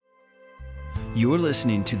You're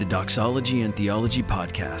listening to the Doxology and Theology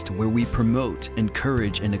podcast, where we promote,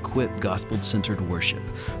 encourage, and equip gospel-centered worship.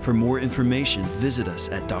 For more information, visit us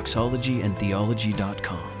at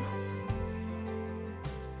doxologyandtheology.com.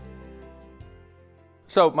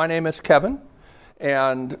 So my name is Kevin,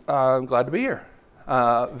 and I'm glad to be here.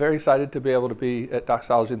 Very excited to be able to be at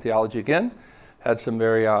Doxology and Theology again. Had some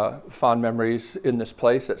very fond memories in this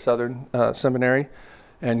place at Southern Seminary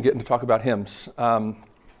and getting to talk about hymns.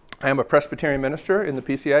 I am a Presbyterian minister in the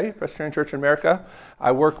PCA, Presbyterian Church in America.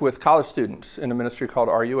 I work with college students in a ministry called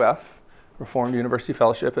RUF, Reformed University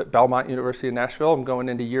Fellowship at Belmont University in Nashville. I'm going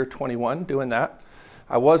into year 21 doing that.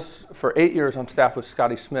 I was for 8 years on staff with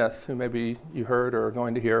Scotty Smith, who maybe you heard or are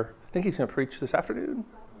going to hear. I think he's going to preach this afternoon.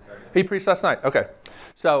 He preached last night. Okay.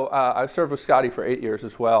 So I served with Scotty for 8 years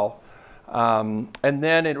as well. And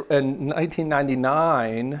then in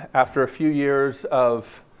 1999, after a few years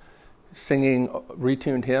of singing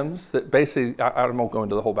retuned hymns that basically, I won't go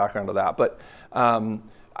into the whole background of that, but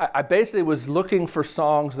I basically was looking for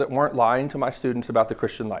songs that weren't lying to my students about the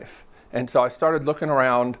Christian life. And so I started looking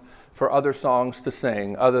around for other songs to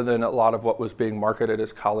sing other than a lot of what was being marketed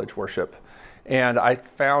as college worship. And I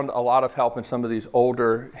found a lot of help in some of these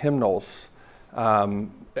older hymnals.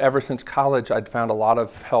 Ever since college, I'd found a lot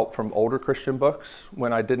of help from older Christian books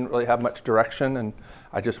when I didn't really have much direction, and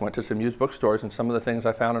I just went to some used bookstores, and some of the things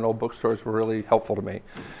I found in old bookstores were really helpful to me.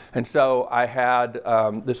 And so I had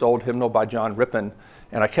this old hymnal by John Rippon,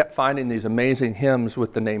 and I kept finding these amazing hymns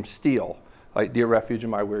with the name Steele, like Dear Refuge in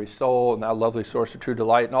My Weary Soul, and Thou Lovely Source of True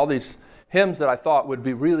Delight, and all these hymns that I thought would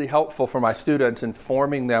be really helpful for my students in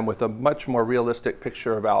forming them with a much more realistic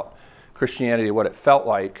picture about Christianity, what it felt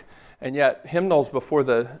like. And yet, hymnals before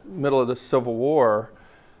the middle of the Civil War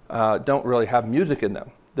don't really have music in them.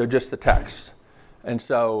 They're just the text. And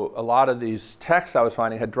so a lot of these texts I was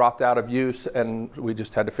finding had dropped out of use, and we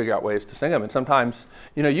just had to figure out ways to sing them. And sometimes,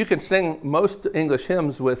 you can sing most English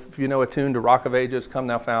hymns with, if you know a tune to Rock of Ages, Come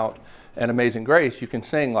Thou Fount, and Amazing Grace, you can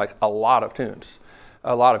sing like a lot of tunes,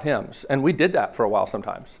 a lot of hymns. And we did that for a while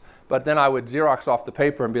sometimes. But then I would Xerox off the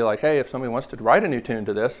paper and be like, hey, if somebody wants to write a new tune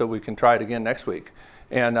to this so we can try it again next week.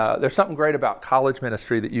 And there's something great about college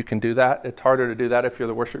ministry that you can do that. It's harder to do that if you're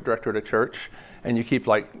the worship director at a church and you keep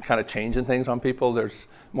kind of changing things on people. There's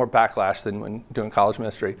more backlash than when doing college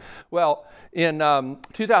ministry. Well, in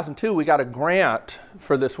 2002, we got a grant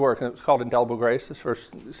for this work, and it was called Indelible Grace. This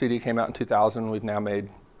first CD came out in 2000. We've now made,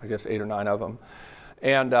 8 or 9 of them.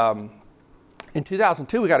 And in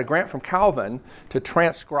 2002, we got a grant from Calvin to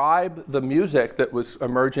transcribe the music that was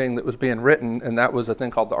emerging, that was being written, and that was a thing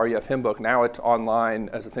called the RUF Hymn Book. Now it's online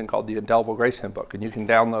as a thing called the Indelible Grace Hymn Book, and you can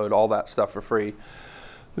download all that stuff for free,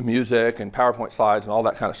 the music and PowerPoint slides and all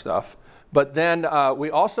that kind of stuff. But then we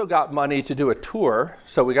also got money to do a tour,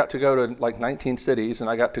 so we got to go to 19 cities, and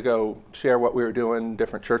I got to go share what we were doing,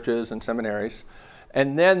 different churches and seminaries.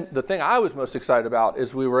 And then the thing I was most excited about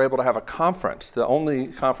is we were able to have a conference, the only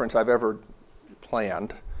conference I've ever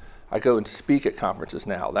planned. I go and speak at conferences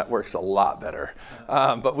now. That works a lot better.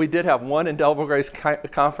 But we did have one Indelible Grace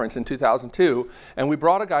conference in 2002, and we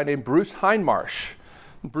brought a guy named Bruce Hindmarsh.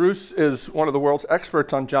 Bruce is one of the world's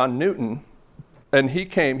experts on John Newton, and he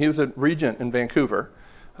was a regent in Vancouver,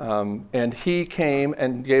 and he came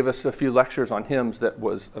and gave us a few lectures on hymns that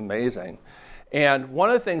was amazing. And one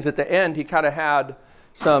of the things at the end, he kind of had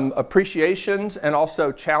some appreciations and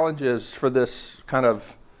also challenges for this kind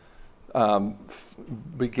of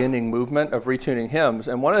beginning movement of retuning hymns.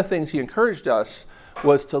 And one of the things he encouraged us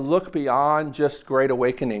was to look beyond just Great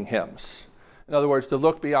Awakening hymns. In other words, to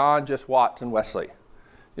look beyond just Watts and Wesley.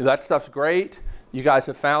 That stuff's great. You guys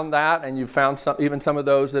have found that, and you've found even some of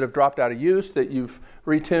those that have dropped out of use that you've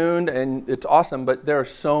retuned, and it's awesome. But there are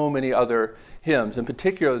so many other hymns, in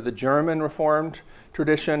particular the German Reformed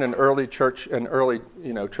tradition and early church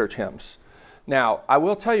church hymns. Now, I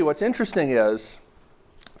will tell you what's interesting is,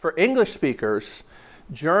 for English speakers,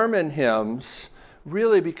 German hymns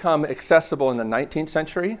really become accessible in the 19th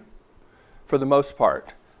century for the most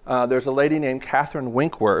part. There's a lady named Catherine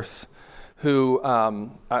Winkworth who,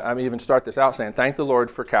 I even start this out saying, thank the Lord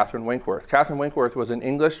for Catherine Winkworth. Catherine Winkworth was an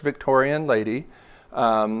English Victorian lady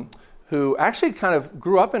who actually kind of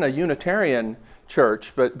grew up in a Unitarian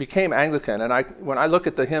church, but became Anglican. And when I look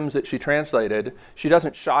at the hymns that she translated, she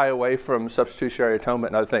doesn't shy away from substitutionary atonement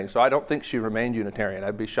and other things. So I don't think she remained Unitarian.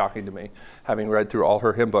 That'd be shocking to me, having read through all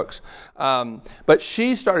her hymn books. But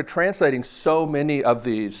she started translating so many of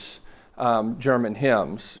these German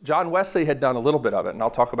hymns. John Wesley had done a little bit of it, and I'll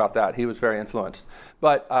talk about that. He was very influenced.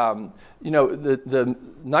 But, the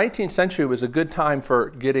 19th century was a good time for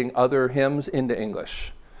getting other hymns into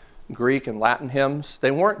English. Greek and Latin hymns,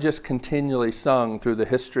 they weren't just continually sung through the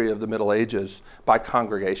history of the Middle Ages by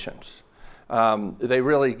congregations. They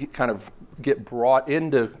really kind of get brought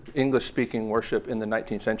into English-speaking worship in the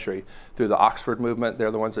 19th century through the Oxford movement.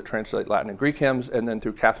 They're the ones that translate Latin and Greek hymns, and then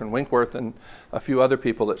through Catherine Winkworth and a few other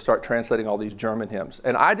people that start translating all these German hymns.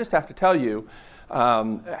 And I just have to tell you,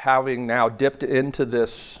 having now dipped into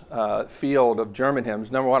this field of German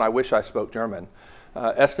hymns, number one, I wish I spoke German.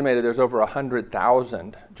 Estimated there's over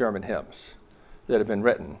 100,000 German hymns that have been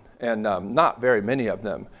written, and not very many of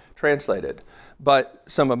them translated, but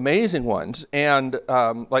some amazing ones. And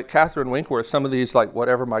like Catherine Winkworth, some of these, like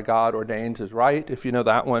Whatever My God Ordains is Right, if you know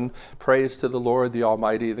that one, Praise to the Lord, the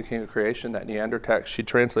Almighty, the King of Creation, that Neander text, she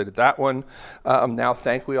translated that one. Now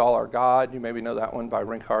Thank We All Our God, you maybe know that one by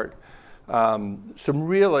Rinkhart. Some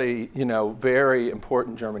really, very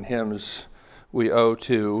important German hymns we owe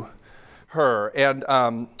to her.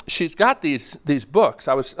 And she's got these books.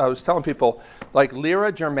 I was telling people, like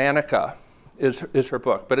Lyra Germanica is her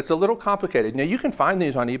book, but it's a little complicated. Now you can find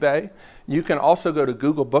these on eBay. You can also go to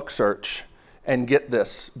Google Book Search and get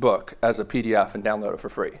this book as a PDF and download it for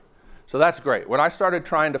free. So that's great. When I started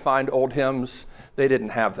trying to find old hymns, they didn't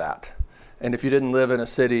have that. And if you didn't live in a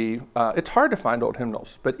city, it's hard to find old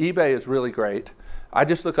hymnals, but eBay is really great. I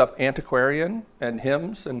just look up antiquarian and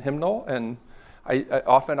hymns and hymnal, and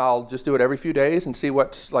I'll just do it every few days and see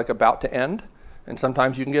what's like about to end, and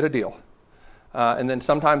sometimes you can get a deal. And then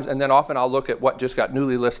often I'll look at what just got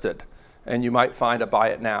newly listed, and you might find a buy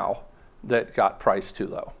it now that got priced too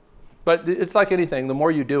low. But it's like anything, the more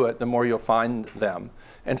you do it, the more you'll find them.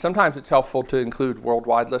 And sometimes it's helpful to include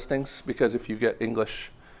worldwide listings, because if you get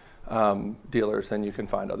English dealers, then you can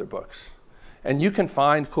find other books. And you can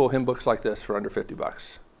find cool hymn books like this for under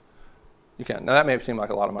 $50. You can. Now that may seem like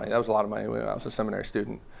a lot of money. That was a lot of money when I was a seminary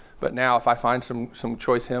student. But now if I find some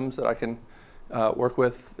choice hymns that I can work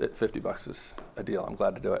with, $50 is a deal. I'm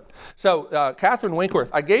glad to do it. So Catherine Winkworth,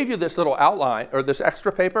 I gave you this little outline, or this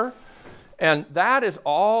extra paper, and that is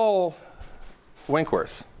all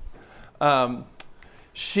Winkworth. There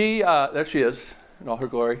she is in all her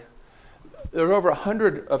glory. There are over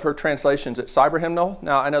 100 of her translations at Cyber Hymnal.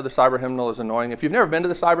 Now, I know the Cyber Hymnal is annoying. If you've never been to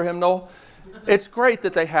the Cyber Hymnal, it's great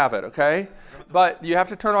that they have it, okay? But you have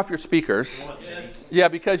to turn off your speakers. Yes. Yeah,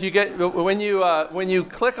 because you get when you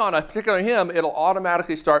click on a particular hymn, it'll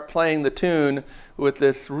automatically start playing the tune with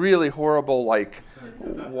this really horrible, like,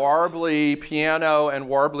 warbly piano and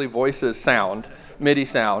warbly voices sound, MIDI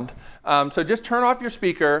sound. So just turn off your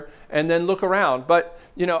speaker and then look around. But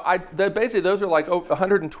basically those are like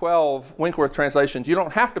 112 Winkworth translations. You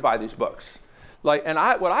don't have to buy these books. What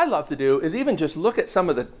I love to do is even just look at some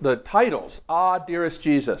of the titles. Ah, dearest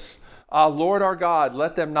Jesus. Ah, Lord our God,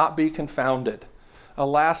 let them not be confounded.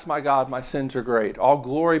 Alas, my God, my sins are great. All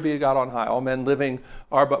glory be to God on high. All men living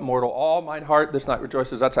are but mortal. All mine heart this night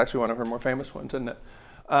rejoices. That's actually one of her more famous ones, isn't it?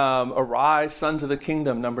 Arise, sons of the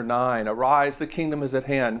kingdom, number 9. Arise, the kingdom is at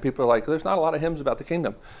hand. People are like, there's not a lot of hymns about the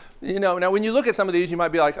kingdom. Now when you look at some of these, you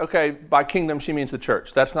might be like, okay, by kingdom she means the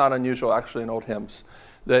church. That's not unusual actually in old hymns.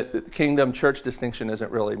 That kingdom church distinction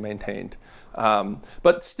isn't really maintained.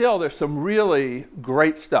 But still, there's some really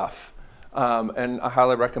great stuff. And I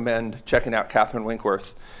highly recommend checking out Catherine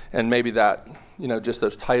Winkworth, and maybe that, just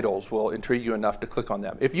those titles will intrigue you enough to click on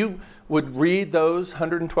them. If you would read those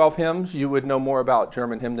 112 hymns, you would know more about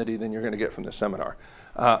German hymnody than you're going to get from this seminar.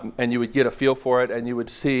 And you would get a feel for it, and you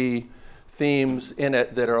would see themes in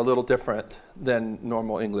it that are a little different than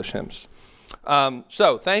normal English hymns.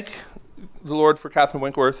 So thank the Lord for Catherine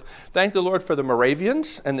Winkworth. Thank the Lord for the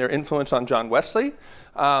Moravians and their influence on John Wesley.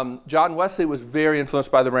 John Wesley was very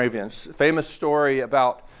influenced by the Moravians. Famous story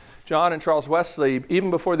about John and Charles Wesley,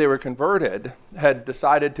 even before they were converted, had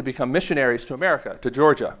decided to become missionaries to America, to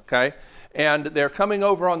Georgia, okay? And they're coming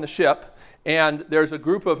over on the ship, and there's a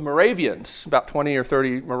group of Moravians, about 20 or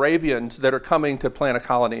 30 Moravians, that are coming to plant a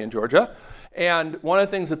colony in Georgia. And one of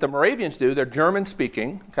the things that the Moravians do, they're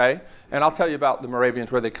German-speaking, okay? And I'll tell you about the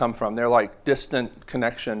Moravians, where they come from. They're like distant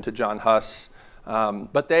connection to John Huss.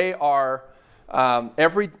 But they are,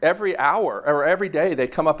 every hour, or every day, they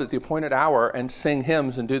come up at the appointed hour and sing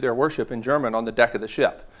hymns and do their worship in German on the deck of the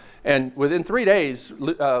ship. And within 3 days,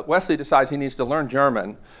 Wesley decides he needs to learn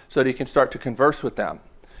German so that he can start to converse with them.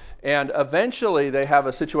 And eventually, they have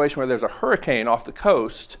a situation where there's a hurricane off the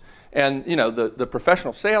coast. And, the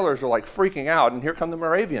professional sailors are like freaking out, and here come the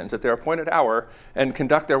Moravians at their appointed hour and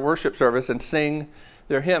conduct their worship service and sing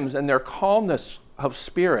their hymns. And their calmness of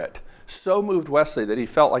spirit so moved Wesley that he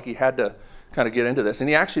felt like he had to kind of get into this. And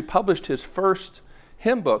he actually published his first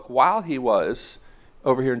hymn book while he was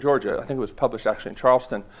over here in Georgia. I think it was published actually in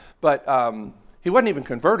Charleston. But He wasn't even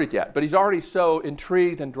converted yet, but he's already so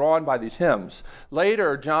intrigued and drawn by these hymns.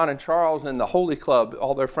 Later, John and Charles and the Holy Club,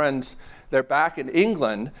 all their friends, they're back in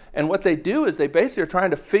England, and what they do is they basically are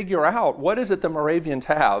trying to figure out what is it the Moravians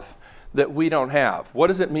have that we don't have? What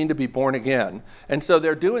does it mean to be born again? And so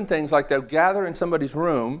they're doing things like they'll gather in somebody's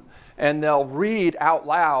room and they'll read out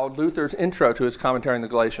loud Luther's intro to his commentary on the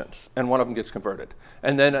Galatians, and one of them gets converted.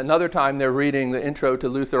 And then another time they're reading the intro to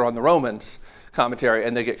Luther on the Romans commentary,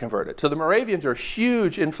 and they get converted. So the Moravians are a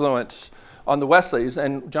huge influence on the Wesleys,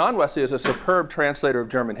 and John Wesley is a superb translator of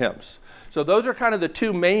German hymns. So those are kind of the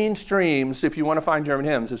two main streams, if you want to find German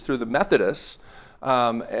hymns, is through the Methodists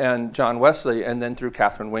and John Wesley, and then through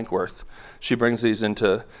Catherine Winkworth. She brings these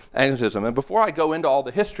into Anglicanism. And before I go into all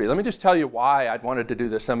the history, let me just tell you why I wanted to do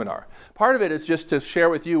this seminar. Part of it is just to share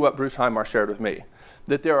with you what Bruce Highmar shared with me,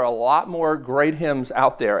 that there are a lot more great hymns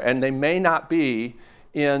out there, and they may not be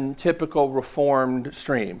in typical Reformed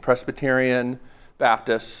stream. Presbyterian,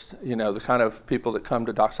 Baptist, the kind of people that come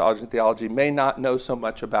to doxology and theology may not know so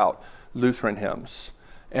much about Lutheran hymns.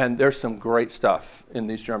 And there's some great stuff in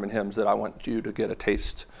these German hymns that I want you to get a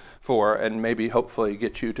taste for and maybe hopefully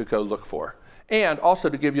get you to go look for. And also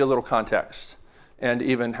to give you a little context. And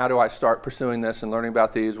even how do I start pursuing this and learning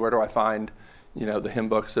about these? Where do I find, the hymn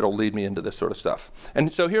books that'll lead me into this sort of stuff?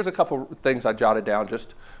 And so here's a couple things I jotted down,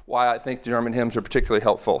 just why I think German hymns are particularly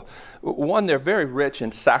helpful. One, they're very rich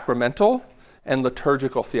in sacramental and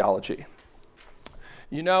liturgical theology.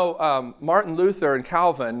 Martin Luther and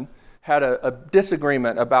Calvin had a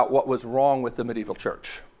disagreement about what was wrong with the medieval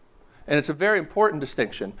church. And it's a very important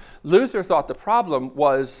distinction. Luther thought the problem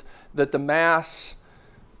was that the Mass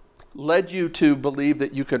led you to believe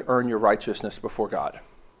that you could earn your righteousness before God.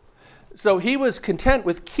 So he was content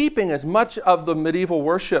with keeping as much of the medieval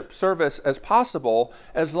worship service as possible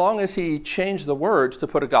as long as he changed the words to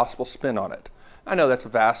put a gospel spin on it. I know that's a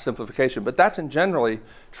vast simplification, but that's generally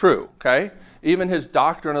true, okay? Even his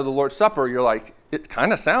doctrine of the Lord's Supper, you're like, it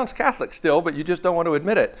kind of sounds Catholic still, but you just don't want to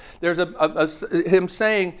admit it. There's him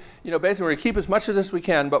saying, basically we're going to keep as much of this as we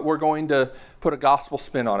can, but we're going to put a gospel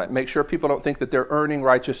spin on it. Make sure people don't think that they're earning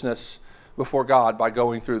righteousness before God by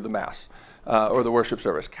going through the Mass or the worship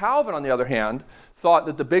service. Calvin, on the other hand, thought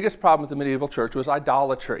that the biggest problem with the medieval church was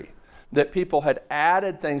idolatry, that people had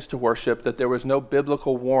added things to worship that there was no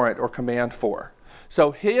biblical warrant or command for.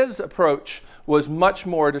 So his approach was much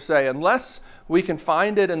more to say, unless we can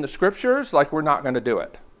find it in the scriptures, we're not going to do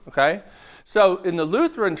it, okay? So in the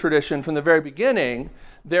Lutheran tradition from the very beginning,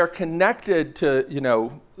 they're connected to,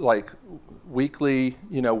 weekly,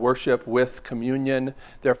 worship with communion.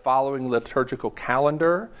 They're following liturgical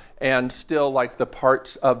calendar and still the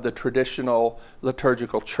parts of the traditional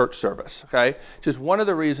liturgical church service, okay? Which is one of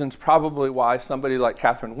the reasons probably why somebody like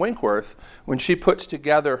Catherine Winkworth, when she puts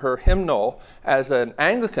together her hymnal as an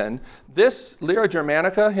Anglican, this Lyra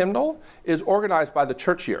Germanica hymnal is organized by the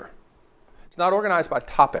church year. It's not organized by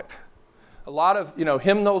topic. A lot of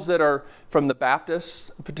hymnals that are from the Baptist,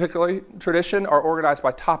 particularly tradition, are organized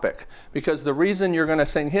by topic because the reason you're going to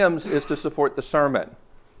sing hymns is to support the sermon.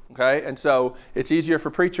 Okay, and so it's easier for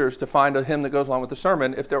preachers to find a hymn that goes along with the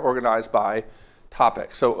sermon if they're organized by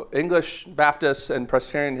topic. So English Baptist and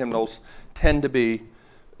Presbyterian hymnals tend to be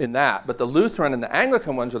in that, but the Lutheran and the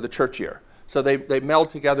Anglican ones are the church year. So they meld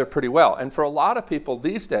together pretty well. And for a lot of people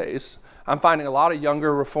these days, I'm finding a lot of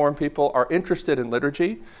younger Reformed people are interested in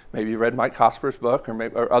liturgy. Maybe you read Mike Cosper's book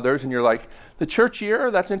or others, and you're like, the church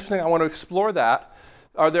year, that's interesting, I want to explore that.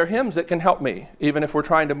 Are there hymns that can help me, even if we're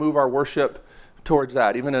trying to move our worship towards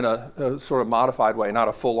that, even in a sort of modified way, not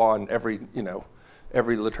a full-on every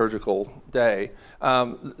liturgical day?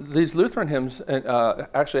 These Lutheran hymns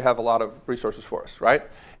actually have a lot of resources for us, right?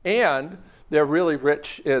 And they're really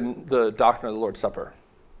rich in the doctrine of the Lord's Supper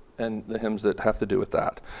and the hymns that have to do with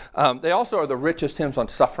that. They also are the richest hymns on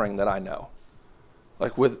suffering that I know,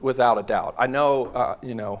 without a doubt. I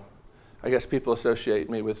know, I guess people associate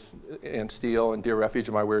me with Anne Steele and Dear Refuge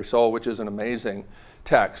of My Weary Soul, which is an amazing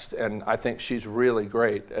text, and I think she's really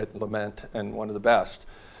great at lament and one of the best.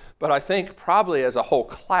 But I think probably as a whole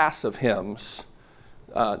class of hymns,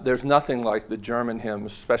 there's nothing like the German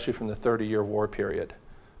hymns, especially from the 30-year war period.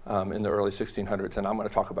 In the early 1600s, and I'm going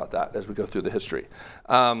to talk about that as we go through the history.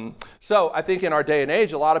 So I think in our day and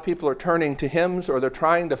age, a lot of people are turning to hymns, or they're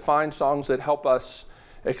trying to find songs that help us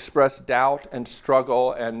express doubt and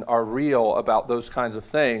struggle and are real about those kinds of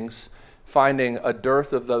things, finding a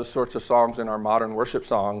dearth of those sorts of songs in our modern worship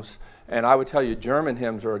songs. And I would tell you, German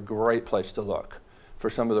hymns are a great place to look for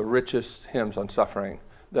some of the richest hymns on suffering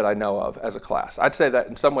that I know of as a class. I'd say that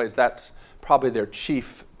in some ways that's probably their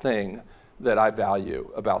chief thing that I value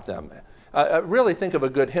about them. Really think of a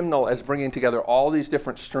good hymnal as bringing together all these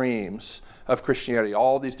different streams of Christianity,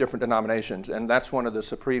 all these different denominations, and that's one of the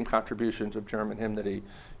supreme contributions of German hymnody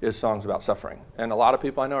is songs about suffering. And a lot of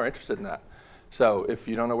people I know are interested in that. So if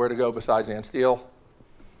you don't know where to go besides Ann Steele,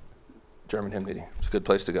 German hymnody, it's a good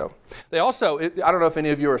place to go. They also, I don't know if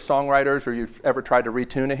any of you are songwriters or you've ever tried to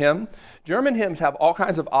retune a hymn. German hymns have all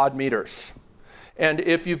kinds of odd meters. And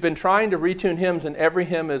if you've been trying to retune hymns and every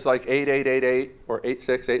hymn is like 8-8-8-8 or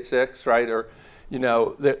 8-6-8-6, right? Or, you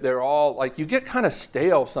know, they're all like, you get kind of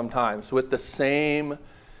stale sometimes with the same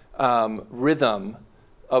rhythm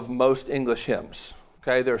of most English hymns.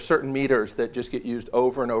 Okay, there are certain meters that just get used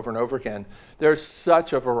over and over and over again. There's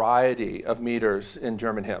such a variety of meters in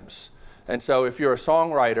German hymns. And so if you're a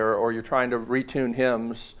songwriter or you're trying to retune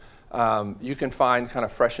hymns, you can find kind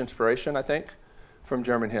of fresh inspiration, I think, from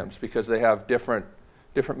German hymns because they have different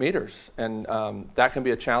meters. And that can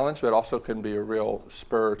be a challenge, but also can be a real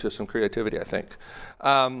spur to some creativity, I think.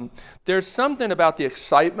 There's something about the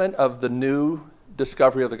excitement of the new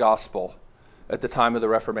discovery of the gospel at the time of the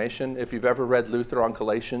Reformation. If you've ever read Luther on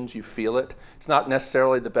Galatians, you feel it. It's not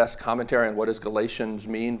necessarily the best commentary on what does Galatians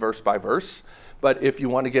mean verse by verse, but if you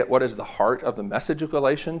want to get what is the heart of the message of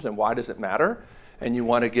Galatians and why does it matter, and you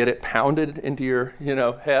want to get it pounded into your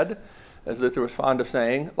head, as Luther was fond of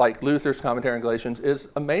saying, like Luther's commentary on Galatians is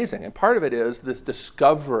amazing. And part of it is this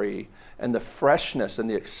discovery and the freshness and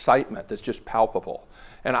the excitement that's just palpable.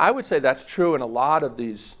 And I would say that's true in a lot of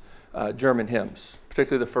these German hymns,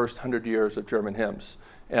 particularly the first 100 years of German hymns.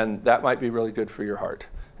 And that might be really good for your heart.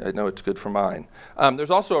 I know it's good for mine.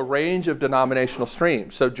 There's also a range of denominational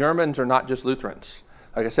streams. So Germans are not just Lutherans.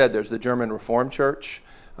 Like I said, there's the German Reformed Church.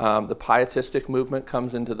 The Pietistic movement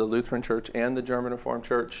comes into the Lutheran Church and the German Reformed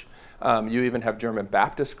Church. You even have German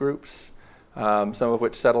Baptist groups, some of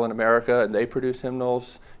which settle in America, and they produce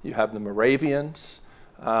hymnals. You have the Moravians.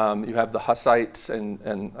 You have the Hussites, and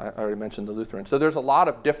I already mentioned the Lutherans. So there's a lot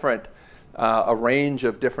of different, a range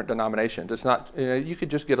of different denominations. It's not, you could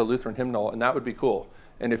just get a Lutheran hymnal, and that would be cool.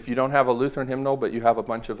 And if you don't have a Lutheran hymnal, but you have a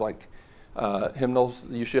bunch of hymnals,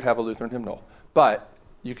 you should have a Lutheran hymnal. But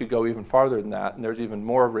you could go even farther than that, and there's even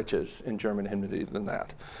more riches in German hymnody than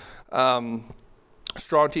that.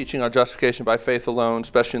 Strong teaching on justification by faith alone,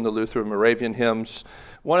 especially in the Lutheran Moravian hymns.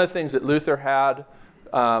 One of the things that Luther had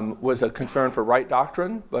was a concern for right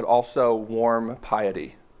doctrine, but also warm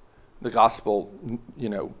piety, the gospel,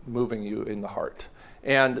 moving you in the heart.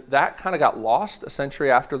 And that kind of got lost a century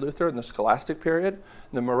after Luther in the scholastic period.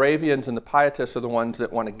 The Moravians and the Pietists are the ones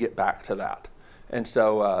that want to get back to that. And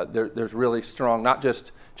so there's really strong, not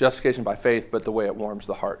just justification by faith, but the way it warms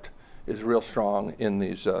the heart is real strong in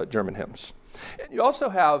these German hymns. And you also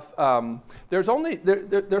have, there's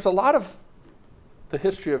a lot of the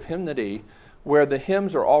history of hymnody where the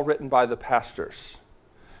hymns are all written by the pastors.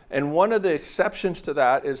 And one of the exceptions to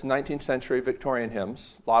that is 19th century Victorian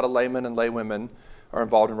hymns. A lot of laymen and laywomen are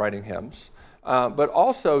involved in writing hymns. But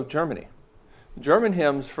also Germany. German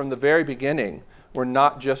hymns from the very beginning were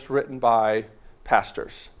not just written by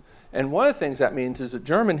pastors. And one of the things that means is that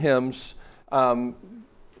German hymns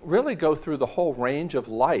really go through the whole range of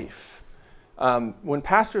life. When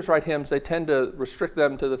pastors write hymns, they tend to restrict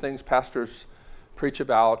them to the things pastors preach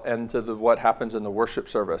about and to what happens in the worship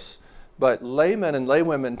service. But laymen and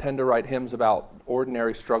laywomen tend to write hymns about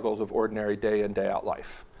ordinary struggles of ordinary day in, day out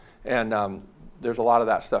life. And there's a lot of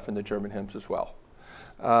that stuff in the German hymns as well.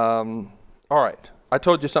 All right. I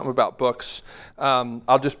told you something about books.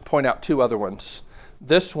 I'll just point out two other ones.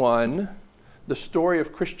 This one, The Story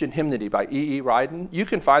of Christian Hymnody by E.E. Ryden. You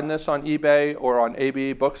can find this on eBay or on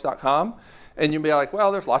abebooks.com. And you'll be like,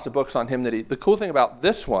 well, there's lots of books on hymnody. The cool thing about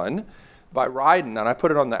this one by Ryden, and I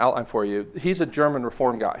put it on the outline for you, he's a German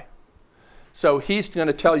Reform guy. So he's going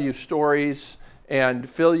to tell you stories and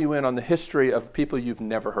fill you in on the history of people you've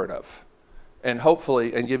never heard of. And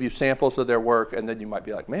hopefully, and give you samples of their work, and then you might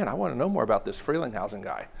be like, man, I want to know more about this Frelinghuysen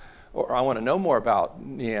guy. Or I want to know more about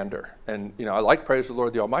Neander. And, I like Praise the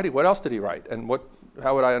Lord the Almighty. What else did he write? And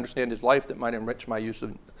how would I understand his life that might enrich my use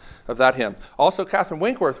of that hymn? Also, Catherine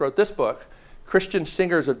Winkworth wrote this book, Christian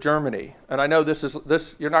Singers of Germany. And I know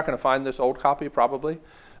this you're not going to find this old copy probably,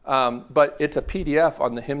 but it's a PDF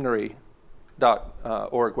on the hymnary.org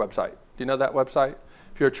website. Do you know that website?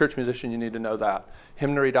 If you're a church musician, you need to know that.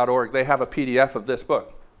 Hymnary.org, they have a PDF of this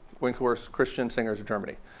book, Winkworth's Christian Singers of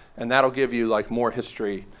Germany. And that'll give you more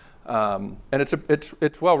history. And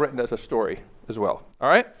it's well written as a story as well. All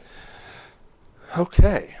right?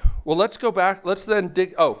 Okay. Well, let's go back. Let's then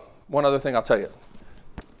dig. Oh, one other thing I'll tell you.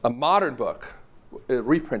 A modern book, a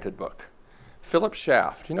reprinted book. Philip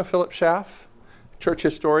Schaff. Do you know Philip Schaff? Church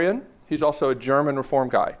historian. He's also a German Reform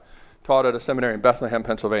guy. Taught at a seminary in Bethlehem,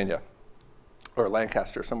 Pennsylvania. or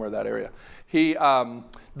Lancaster, somewhere in that area.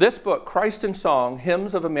 This book, Christ in Song,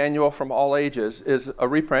 Hymns of Emmanuel from All Ages, is a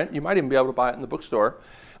reprint. You might even be able to buy it in the bookstore.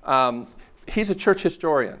 He's a church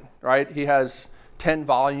historian, right? He has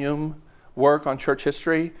 10-volume work on church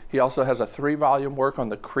history. He also has a 3-volume work on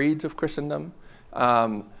the creeds of Christendom.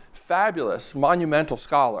 Fabulous, monumental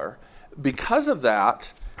scholar. Because of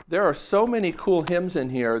that, there are so many cool hymns in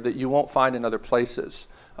here that you won't find in other places.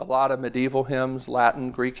 A lot of medieval hymns,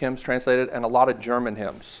 Latin, Greek hymns translated, and a lot of German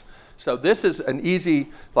hymns. So this is an easy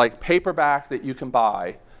paperback that you can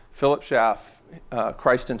buy. Philip Schaff,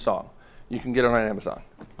 Christ in Song. You can get it on Amazon.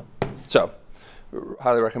 So,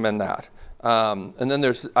 highly recommend that. And then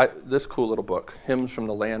there's this cool little book, Hymns from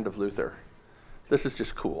the Land of Luther. This is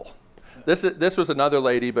just cool. This was another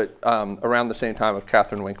lady, but around the same time of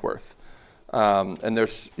Catherine Winkworth. And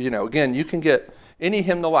there's, again, you can get any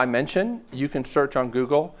hymnal I mention, you can search on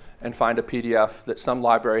Google and find a PDF that some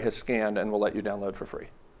library has scanned and will let you download for free.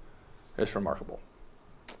 It's remarkable.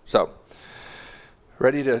 So,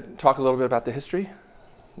 ready to talk a little bit about the history?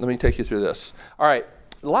 Let me take you through this. All right,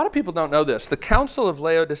 a lot of people don't know this. The Council of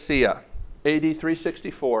Laodicea, AD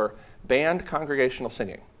 364, banned congregational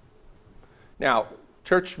singing. Now,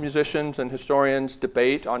 church musicians and historians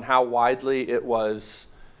debate on how widely it was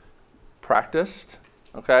practiced,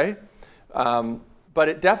 okay? But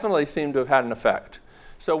it definitely seemed to have had an effect.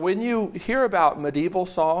 So when you hear about medieval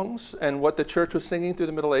songs and what the church was singing through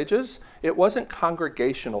the Middle Ages, it wasn't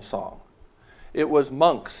congregational song. It was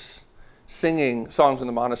monks singing songs in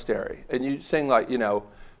the monastery. And you sing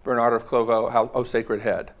Bernard of Clairvaux, O Sacred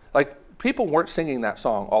Head. People weren't singing that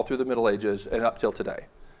song all through the Middle Ages and up till today.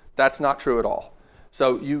 That's not true at all.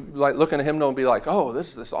 So you look at a hymnal and be like, oh, this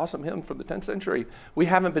is this awesome hymn from the 10th century. We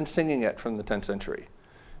haven't been singing it from the 10th century.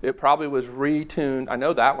 It probably was retuned. I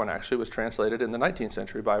know that one actually was translated in the 19th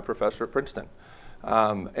century by a professor at Princeton.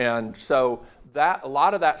 And so a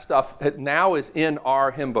lot of that stuff now is in our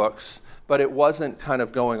hymn books, but it wasn't kind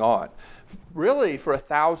of going on. Really, for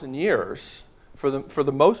 1,000 years, for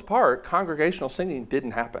the most part, congregational singing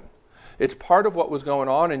didn't happen. It's part of what was going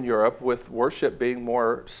on in Europe with worship being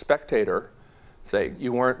more spectator thing.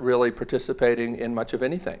 You weren't really participating in much of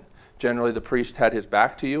anything. Generally, the priest had his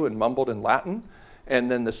back to you and mumbled in Latin,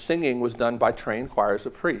 and then the singing was done by trained choirs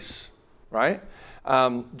of priests, right?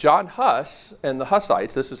 John Huss and the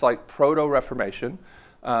Hussites, this is like proto-Reformation,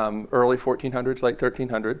 early 1400s, late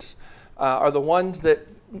 1300s, are the ones that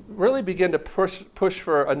really begin to push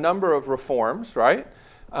for a number of reforms, right?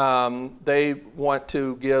 They want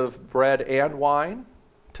to give bread and wine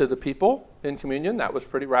to the people in communion. That was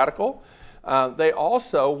pretty radical. They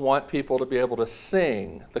also want people to be able to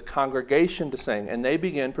sing, the congregation to sing, and they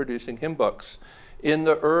begin producing hymn books in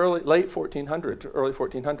the late 1400s, early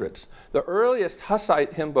 1400s. The earliest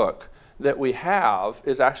Hussite hymn book that we have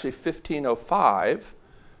is actually 1505,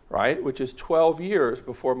 right, which is 12 years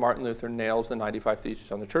before Martin Luther nails the 95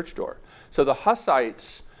 Theses on the church door. So the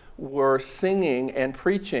Hussites were singing and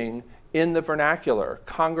preaching in the vernacular,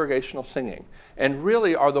 congregational singing, and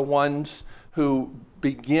really are the ones who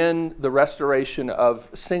begin the restoration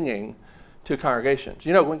of singing to congregations.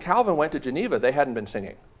 When Calvin went to Geneva, they hadn't been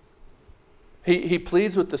singing. He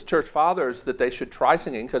pleads with the church fathers that they should try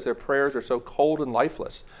singing because their prayers are so cold and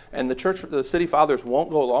lifeless. And the city fathers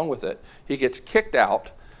won't go along with it. He gets kicked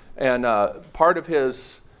out, and part of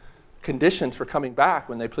his conditions for coming back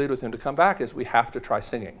when they plead with him to come back is we have to try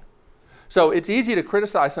singing. So it's easy to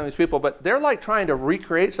criticize some of these people, but they're like trying to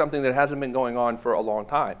recreate something that hasn't been going on for a long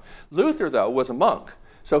time. Luther, though, was a monk.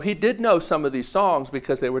 So he did know some of these songs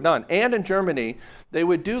because they were done. And in Germany, they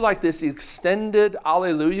would do like this extended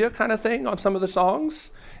Alleluia kind of thing on some of the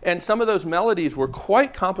songs. And some of those melodies were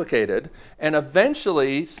quite complicated. And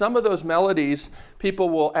eventually, some of those melodies,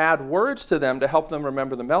 people will add words to them to help them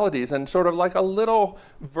remember the melodies. And sort of like a little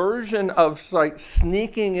version of like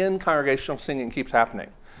sneaking in congregational singing keeps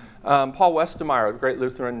happening. Paul Westermeyer, a great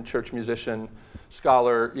Lutheran church musician,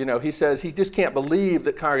 scholar, he says he just can't believe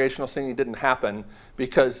that congregational singing didn't happen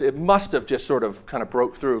because it must have just sort of kind of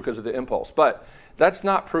broke through because of the impulse. But that's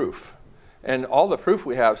not proof. And all the proof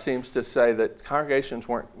we have seems to say that congregations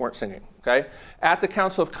weren't singing. Okay? At the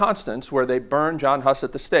Council of Constance, where they burned John Huss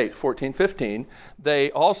at the stake, 1415,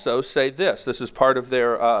 they also say this. This is part of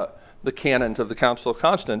their the canons of the Council of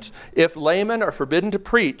Constance. If laymen are forbidden to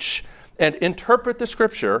preach and interpret the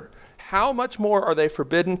Scripture, how much more are they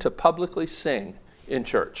forbidden to publicly sing in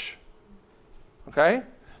church? Okay?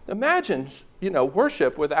 Imagine,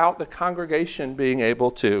 worship without the congregation being able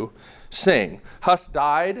to sing. Huss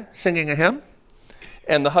died singing a hymn,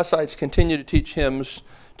 and the Hussites continue to teach hymns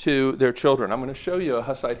to their children. I'm going to show you a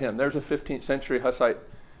Hussite hymn. There's a 15th century Hussite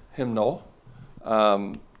hymnal.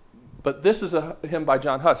 But this is a hymn by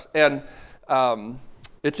John Huss. And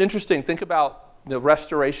it's interesting. Think about the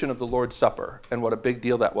restoration of the Lord's Supper and what a big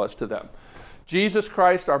deal that was to them. Jesus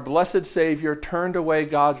Christ, our blessed Savior, turned away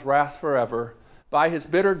God's wrath forever. By his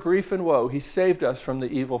bitter grief and woe, he saved us from the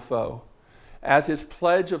evil foe. As his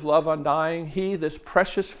pledge of love undying, he, this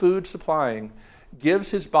precious food supplying,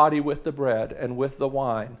 gives his body with the bread, and with the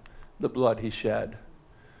wine, the blood he shed.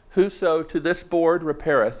 Whoso to this board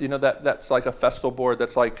repaireth, that's like a festal board,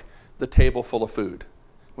 that's like the table full of food.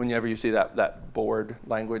 Whenever you see that board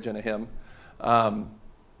language in a hymn. And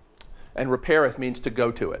repaireth means to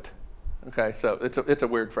go to it. Okay, so it's a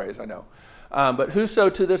weird phrase, I know. But whoso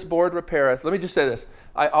to this board repaireth, let me just say this.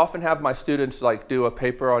 I often have my students do a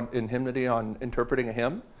paper in hymnody on interpreting a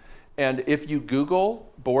hymn. And if you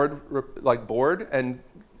Google board and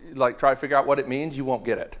try to figure out what it means, you won't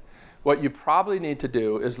get it. What you probably need to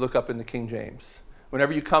do is look up in the King James.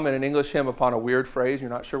 Whenever you come in an English hymn upon a weird phrase, you're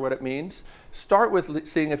not sure what it means, start with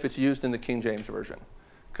seeing if it's used in the King James Version.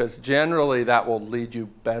 Because generally that will lead you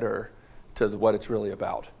better to what it's really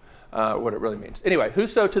about. What it really means. Anyway,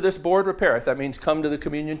 whoso to this board repaireth, that means come to the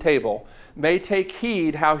communion table, may take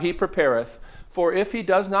heed how he prepareth, for if he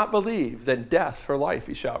does not believe, then death for life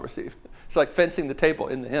he shall receive. It's like fencing the table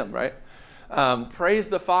in the hymn, right? Praise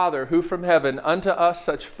the Father, who from heaven unto us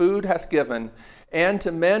such food hath given, and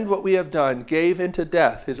to mend what we have done, gave into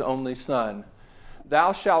death his only Son.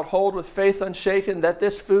 Thou shalt hold with faith unshaken that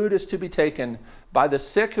this food is to be taken by the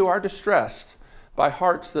sick who are distressed, by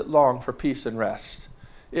hearts that long for peace and rest.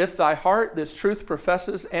 If thy heart this truth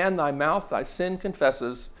professes, and thy mouth thy sin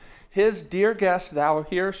confesses, his dear guest thou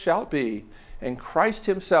here shalt be, and Christ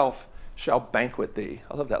himself shall banquet thee.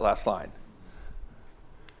 I love that last line.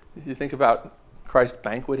 You think about Christ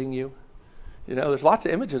banqueting you. There's lots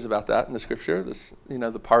of images about that in the scripture.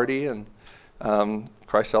 The party and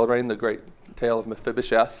Christ celebrating the great tale of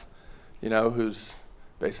Mephibosheth, who's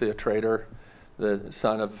basically a traitor, the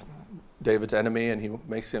son of David's enemy, and he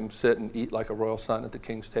makes him sit and eat like a royal son at the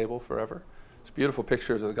king's table forever. It's beautiful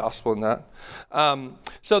pictures of the gospel in that.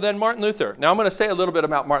 So then Martin Luther. Now I'm going to say a little bit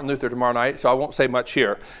about Martin Luther tomorrow night, so I won't say much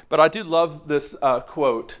here. But I do love this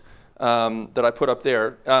quote that I put up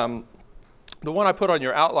there. The one I put on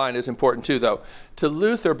your outline is important too, though. To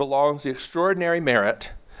Luther belongs the extraordinary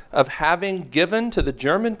merit of having given to the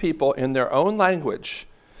German people in their own language,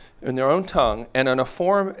 in their own tongue, and in a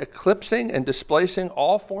form eclipsing and displacing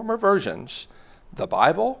all former versions, the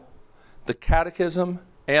Bible, the Catechism,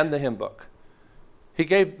 and the hymn book. He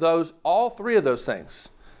gave all three of those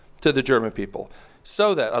things to the German people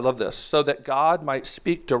so that, I love this, so that God might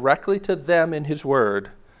speak directly to them in his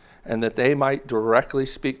word, and that they might directly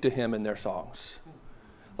speak to him in their songs.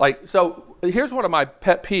 So here's one of my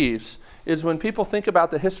pet peeves, is when people think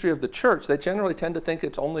about the history of the church, they generally tend to think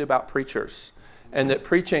it's only about preachers, and that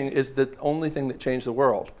preaching is the only thing that changed the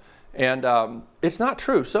world. And it's not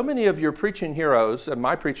true. So many of your preaching heroes, and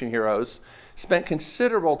my preaching heroes, spent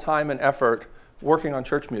considerable time and effort working on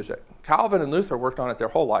church music. Calvin and Luther worked on it their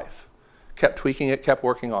whole life, kept tweaking it, kept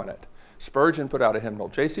working on it. Spurgeon put out a hymnal.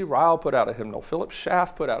 J.C. Ryle put out a hymnal. Philip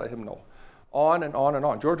Schaff put out a hymnal. On and on and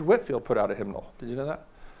on. George Whitefield put out a hymnal. Did you know that?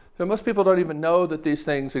 So most people don't even know that these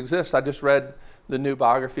things exist. I just read the new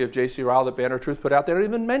biography of J.C. Ryle that Banner of Truth put out. They don't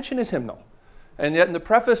even mention his hymnal. And yet in the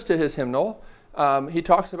preface to his hymnal, he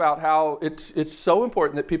talks about how it's so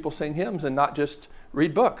important that people sing hymns and not just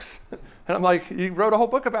read books. And I'm like, you wrote a whole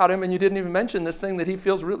book about him and you didn't even mention this thing that he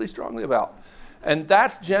feels really strongly about. And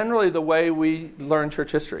that's generally the way we learn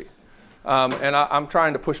church history. And I'm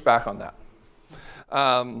trying to push back on that.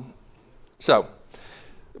 So,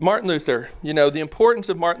 Martin Luther, the importance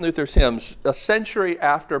of Martin Luther's hymns, a century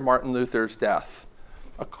after Martin Luther's death,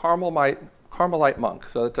 a Carmelite monk,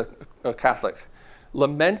 so that's a Catholic,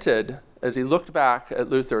 lamented as he looked back at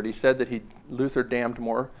Luther, and he said that Luther damned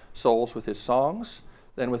more souls with his songs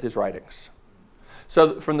than with his writings.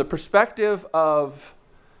 So from the perspective of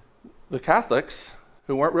the Catholics,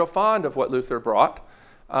 who weren't real fond of what Luther brought,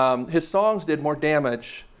 his songs did more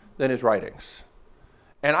damage than his writings.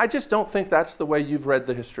 And I just don't think that's the way you've read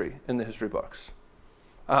the history in the history books.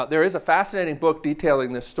 There is a fascinating book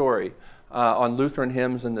detailing this story on Lutheran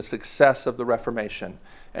hymns and the success of the Reformation,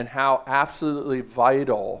 and how absolutely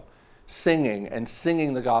vital singing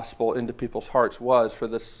the gospel into people's hearts was for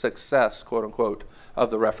the success, quote unquote,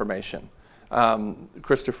 of the Reformation.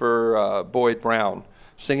 Christopher Boyd Brown,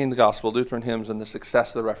 Singing the Gospel, Lutheran Hymns, and the Success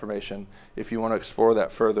of the Reformation. If you want to explore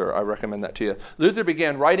that further, I recommend that to you. Luther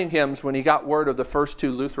began writing hymns when he got word of the first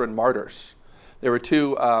two Lutheran martyrs. There were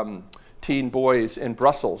two teen boys in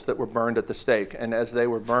Brussels that were burned at the stake, and as they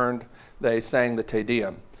were burned, they sang the Te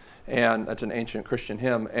Deum, and that's an ancient Christian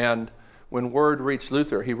hymn. And when word reached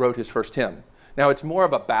Luther, he wrote his first hymn. Now, it's more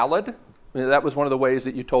of a ballad. That was one of the ways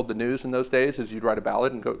that you told the news in those days, is you'd write a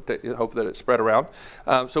ballad and hope that it spread around.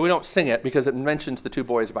 So we don't sing it because it mentions the two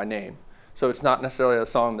boys by name. So it's not necessarily a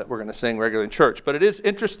song that we're going to sing regularly in church. But it is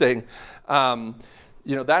interesting.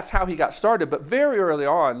 That's how he got started. But very early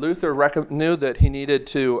on, Luther knew that he needed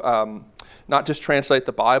to not just translate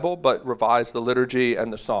the Bible, but revise the liturgy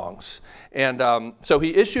and the songs. And so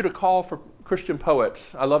he issued a call for Christian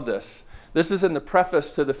poets. I love this. This is in the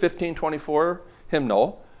preface to the 1524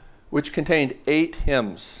 hymnal, which contained 8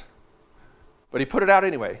 hymns. But he put it out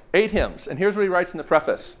anyway, 8 hymns. And here's what he writes in the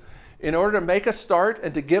preface. In order to make a start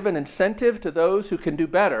and to give an incentive to those who can do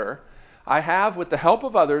better, I have, with the help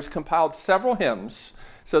of others, compiled several hymns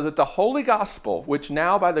so that the Holy Gospel, which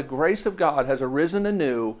now by the grace of God has arisen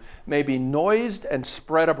anew, may be noised and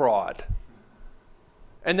spread abroad.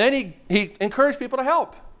 And then he encouraged people to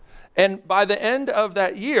help. And by the end of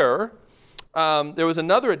that year, there was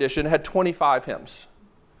another edition that had 25 hymns.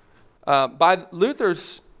 By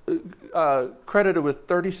Luther's credited with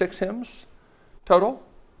 36 hymns total.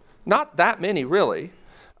 Not that many, really.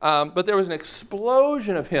 But there was an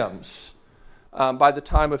explosion of hymns by the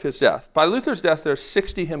time of his death. By Luther's death, there's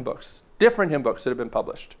 60 hymn books, different hymn books that have been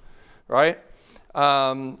published, right?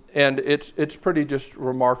 And it's pretty just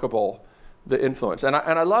remarkable, the influence. And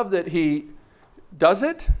I love that he does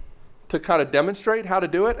it to kind of demonstrate how to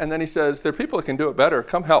do it, and then he says, there are people that can do it better,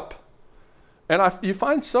 come help. And you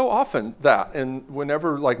find so often that, and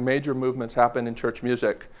whenever like major movements happen in church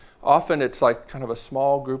music, often it's like kind of a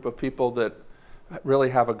small group of people that really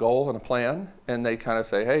have a goal and a plan, and they kind of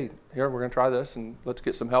say, hey, here, we're going to try this, and let's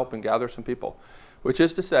get some help and gather some people. Which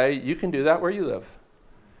is to say, you can do that where you live.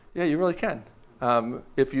 Yeah, you really can,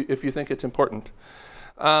 if you think it's important.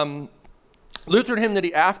 Lutheran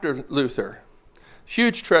hymnody after Luther.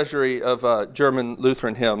 Huge treasury of German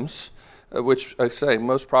Lutheran hymns, which I say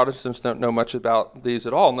most Protestants don't know much about these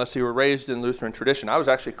at all unless you were raised in Lutheran tradition. I was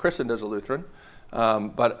actually christened as a Lutheran,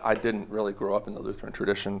 but I didn't really grow up in the Lutheran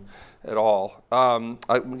tradition at all.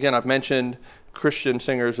 I've mentioned Christian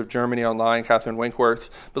singers of Germany online, Catherine Winkworth,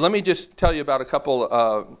 but let me just tell you about a couple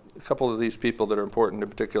of these people that are important in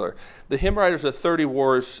particular. The hymn writers of 30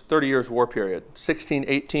 years war period,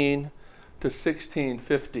 1618 to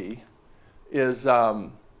 1650, is,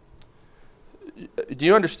 do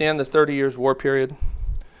you understand the 30 years war period?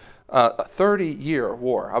 A 30-year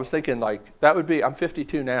war. I was thinking that would be, I'm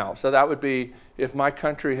 52 now, so that would be if my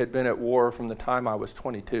country had been at war from the time I was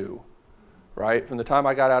 22, right? From the time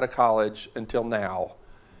I got out of college until now.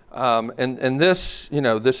 And this,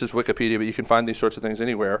 this is Wikipedia, but you can find these sorts of things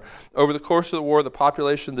anywhere. Over the course of the war, the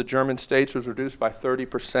population of the German states was reduced by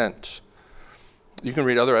 30%. You can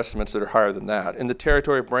read other estimates that are higher than that. In the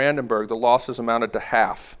territory of Brandenburg, the losses amounted to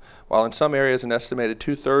half, while in some areas an estimated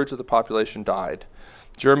 2/3 of the population died.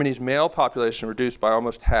 Germany's male population reduced by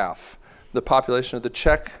almost half. The population of the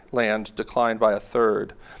Czech land declined by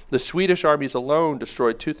 1/3. The Swedish armies alone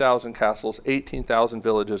destroyed 2,000 castles, 18,000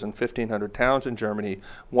 villages, and 1,500 towns in Germany,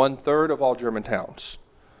 1/3 of all German towns.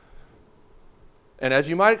 And as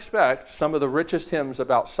you might expect, some of the richest hymns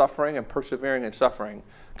about suffering and persevering in suffering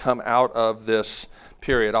come out of this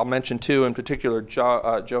period. I'll mention 2 in particular,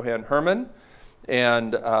 Johann Hermann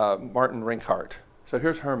and Martin Rinkhart. So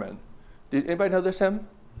here's Hermann. Did anybody know this hymn?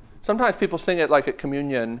 Sometimes people sing it like at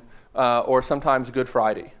communion or sometimes Good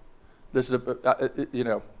Friday. This is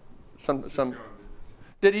some.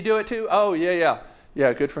 Did he do it too? Oh, yeah,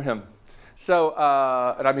 good for him. So,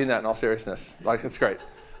 and I mean that in all seriousness. It's great,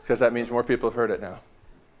 because that means more people have heard it now.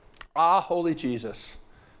 Ah, Holy Jesus.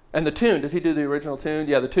 And the tune, does he do the original tune?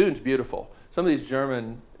 Yeah, the tune's beautiful. Some of these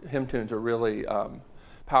German hymn tunes are really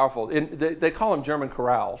powerful. They call them German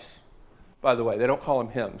chorales, by the way. They don't call them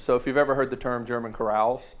hymns. So if you've ever heard the term German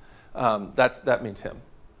chorales, that means hymn.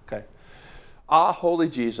 Okay. Ah, Holy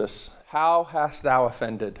Jesus, how hast thou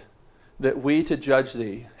offended, that we to judge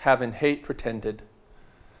thee have in hate pretended,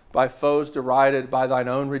 by foes derided, by thine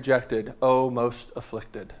own rejected, O most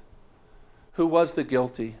afflicted. Who was the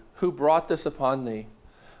guilty? Who brought this upon thee?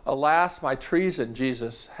 Alas, my treason,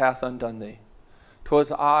 Jesus, hath undone thee.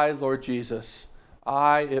 'Twas I, Lord Jesus,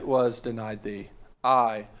 I it was denied thee.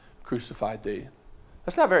 I crucified thee.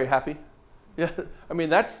 That's not very happy. Yeah, I mean,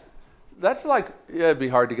 that's it'd be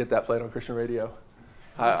hard to get that played on Christian radio.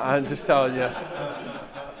 I'm just telling you.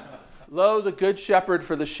 Lo, the good shepherd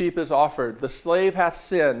for the sheep is offered. The slave hath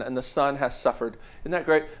sinned and the son hath suffered. Isn't that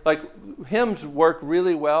great? Hymns work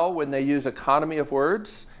really well when they use economy of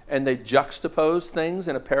words and they juxtapose things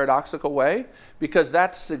in a paradoxical way, because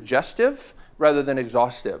that's suggestive rather than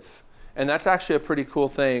exhaustive. And that's actually a pretty cool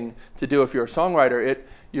thing to do if you're a songwriter.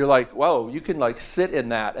 you're like, whoa, you can like sit in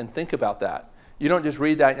that and think about that. You don't just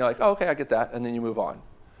read that and you're like, oh, okay, I get that, and then you move on.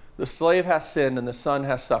 The slave has sinned and the son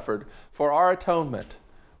has suffered. For our atonement,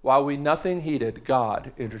 while we nothing heeded,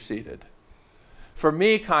 God interceded. For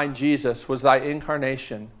me, kind Jesus, was thy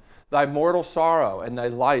incarnation, thy mortal sorrow and thy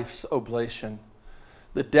life's oblation,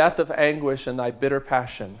 the death of anguish and thy bitter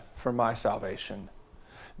passion for my salvation.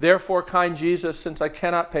 Therefore, kind Jesus, since I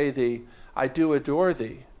cannot pay thee, I do adore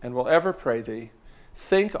thee and will ever pray thee.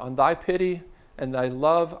 Think on thy pity and thy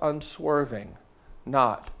love unswerving,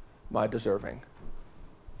 not my deserving.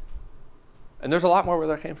 And there's a lot more where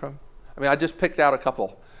that came from. I mean, I just picked out a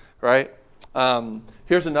couple, right?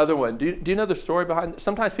 Here's another one. Do you know the story behind this?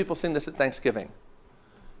 Sometimes people sing this at Thanksgiving.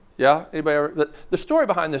 Yeah? Anybody ever? The story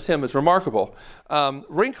behind this hymn is remarkable.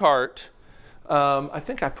 Rinkhart, I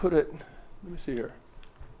think I put it, let me see here.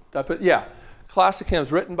 Classic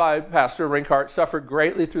hymns written by Pastor Rinkhart, suffered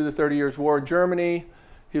greatly through the 30 Years' War in Germany.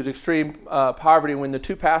 He was extreme poverty. When the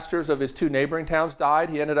two pastors of his two neighboring towns died,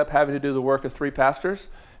 he ended up having to do the work of three pastors,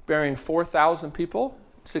 burying 4,000 people,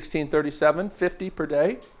 1637, 50 per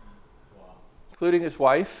day, including his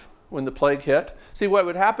wife when the plague hit. See, what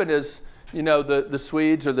would happen is, the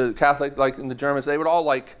Swedes or the Catholic, like in the Germans, they would all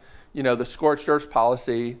the scorched earth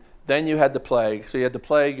policy. Then you had the plague. So you had the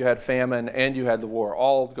plague, you had famine, and you had the war,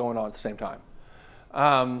 all going on at the same time.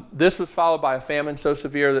 This was followed by a famine so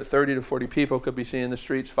severe that 30 to 40 people could be seen in the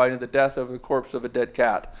streets fighting to the death over the corpse of a dead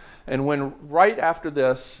cat. And when right after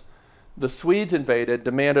this, the Swedes invaded,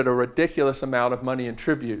 demanded a ridiculous amount of money in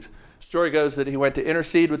tribute. Story goes that he went to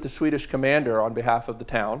intercede with the Swedish commander on behalf of the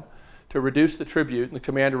town to reduce the tribute, and the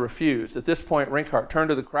commander refused. At this point, Rinkhart turned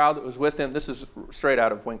to the crowd that was with him. This is straight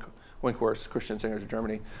out of Winkworth's Christian Singers of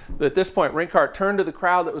Germany. But at this point, Rinkhart turned to the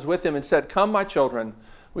crowd that was with him and said, "Come, my children,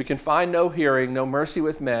 we can find no hearing, no mercy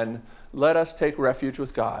with men. Let us take refuge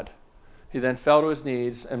with God." He then fell to his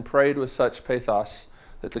knees and prayed with such pathos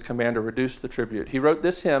that the commander reduced the tribute. He wrote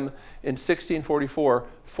this hymn in 1644,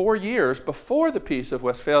 4 years before the Peace of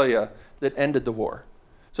Westphalia that ended the war.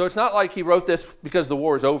 So it's not like he wrote this because the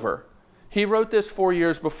war is over. He wrote this 4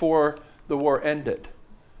 years before the war ended.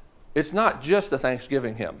 It's not just a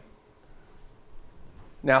Thanksgiving hymn.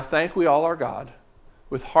 Now thank we all our God,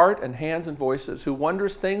 with heart and hands and voices, who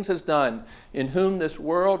wondrous things has done, in whom this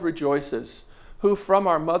world rejoices, who from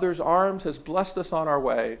our mother's arms has blessed us on our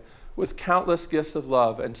way, with countless gifts of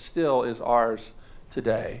love, and still is ours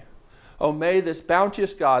today. Oh, may this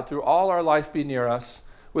bounteous God through all our life be near us,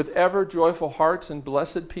 with ever joyful hearts and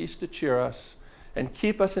blessed peace to cheer us, and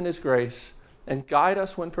keep us in his grace, and guide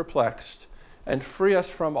us when perplexed, and free us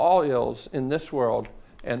from all ills in this world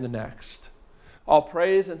and the next. All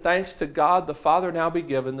praise and thanks to God the Father now be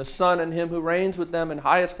given, the Son and him who reigns with them in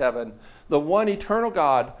highest heaven, the one eternal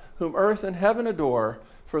God, whom earth and heaven adore,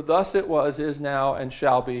 for thus it was, is now, and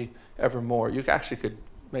shall be evermore. You actually could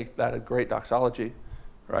make that a great doxology,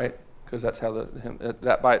 right? Because that's how the hymn,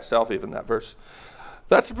 that by itself, even that verse.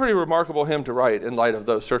 That's a pretty remarkable hymn to write in light of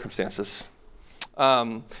those circumstances.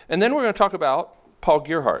 And then we're going to talk about Paul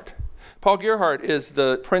Gerhardt. Paul Gerhardt is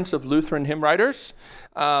the prince of Lutheran hymn writers.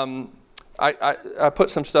 I put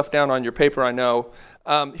some stuff down on your paper, I know.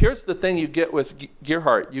 Here's the thing you get with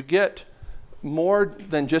Gerhardt. You get more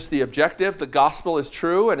than just the objective. The gospel is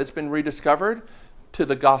true and it's been rediscovered, to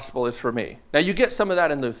the gospel is for me. Now you get some of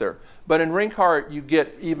that in Luther, but in Rinkhart you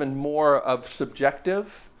get even more of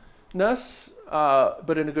subjectiveness,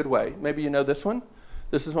 but in a good way. Maybe you know this one.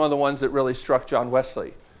 This is one of the ones that really struck John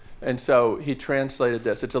Wesley. And so he translated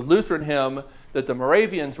this. It's a Lutheran hymn that the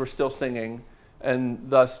Moravians were still singing, and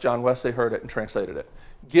thus John Wesley heard it and translated it.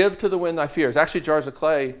 Give to the wind thy fears. Actually, Jars of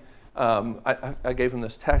Clay, I gave them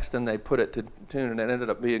this text and they put it to tune, and it ended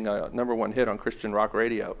up being a #1 hit on Christian rock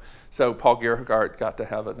radio. So Paul Gerhardt got to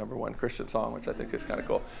have a #1 Christian song, which I think is kind of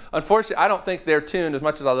cool. Unfortunately, I don't think their tune, as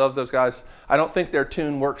much as I love those guys, I don't think their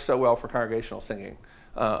tune works so well for congregational singing.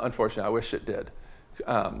 Unfortunately, I wish it did.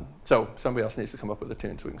 So somebody else needs to come up with a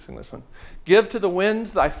tune so we can sing this one. Give to the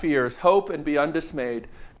winds thy fears, hope and be undismayed.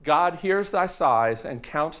 God hears thy sighs and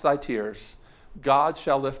counts thy tears. God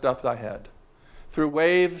shall lift up thy head. Through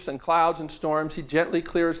waves and clouds and storms he gently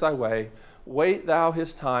clears thy way. Wait thou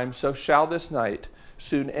his time, so shall this night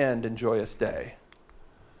soon end in joyous day.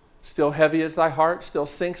 Still heavy is thy heart, still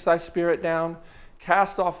sinks thy spirit down.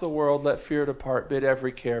 Cast off the world, let fear depart, bid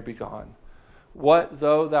every care be gone. What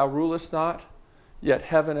though thou rulest not? Yet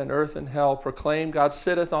heaven and earth and hell proclaim God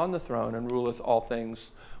sitteth on the throne and ruleth all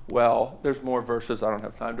things well. There's more verses. I don't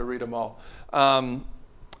have time to read them all.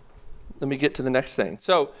 Let me get to the next thing.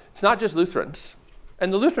 So it's not just Lutherans.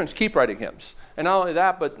 And the Lutherans keep writing hymns. And not only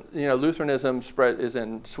that, but Lutheranism is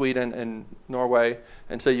in Sweden and Norway.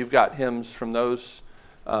 And so you've got hymns from those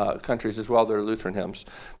countries as well that are Lutheran hymns.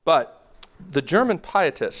 But the German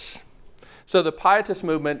Pietists, so the Pietist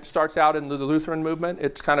movement starts out in the Lutheran movement.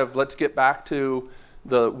 It's kind of, let's get back to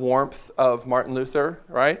the warmth of Martin Luther,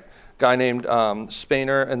 right? Guy named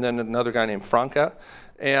Spener, and then another guy named Franke.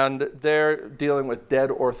 And they're dealing with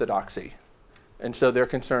dead orthodoxy. And so they're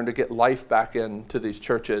concerned to get life back into these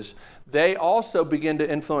churches. They also begin to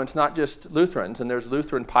influence not just Lutherans, and there's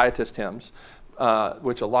Lutheran Pietist hymns,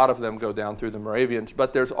 which a lot of them go down through the Moravians,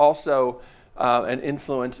 but there's also an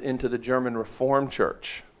influence into the German Reformed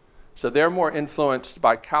Church. So they're more influenced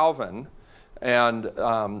by Calvin and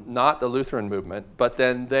not the Lutheran movement, but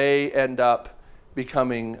then they end up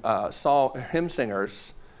becoming hymn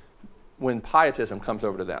singers when Pietism comes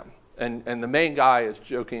over to them. And the main guy is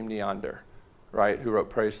Joachim Neander, right, who wrote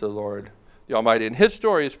Praise to the Lord, the Almighty. And his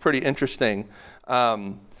story is pretty interesting.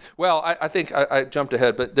 I think I jumped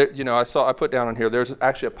ahead, but there, I put down on here, there's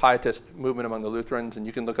actually a Pietist movement among the Lutherans, and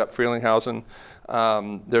you can look up Frelinghuysen.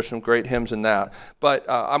 There's some great hymns in that. But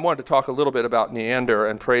I wanted to talk a little bit about Neander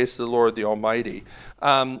and Praise to the Lord, the Almighty.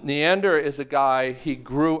 Neander is a guy, he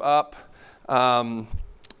grew up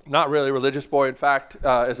not really a religious boy. In fact,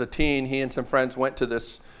 as a teen, he and some friends went to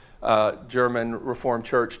this German Reformed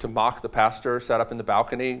church to mock the pastor, sat up in the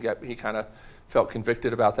balcony. He kind of felt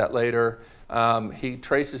convicted about that later. He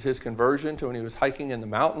traces his conversion to when he was hiking in the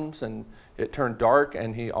mountains, and it turned dark,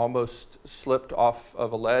 and he almost slipped off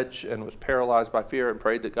of a ledge and was paralyzed by fear and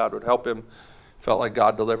prayed that God would help him. Felt like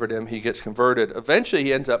God delivered him. He gets converted. Eventually,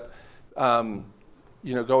 he ends up going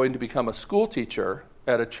to become a school teacher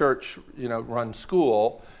at a church run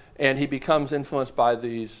school, and he becomes influenced by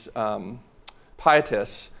these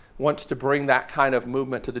Pietists, wants to bring that kind of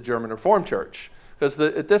movement to the German Reformed Church. Because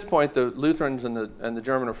at this point, the Lutherans and the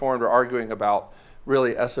German Reformed are arguing about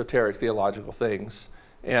really esoteric theological things.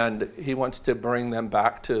 And he wants to bring them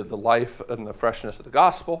back to the life and the freshness of the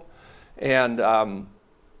gospel. And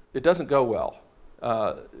it doesn't go well.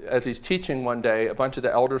 As he's teaching one day, a bunch of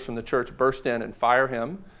the elders from the church burst in and fire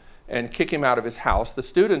him and kick him out of his house. The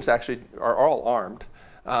students actually are all armed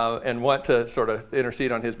and want to sort of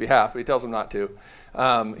intercede on his behalf, but he tells them not to.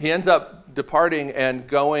 He ends up departing and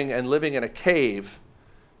going and living in a cave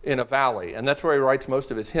in a valley, and that's where he writes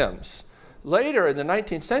most of his hymns. Later in the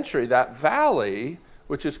 19th century, that valley,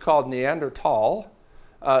 which is called Neanderthal,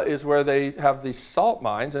 is where they have these salt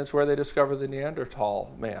mines, and it's where they discover the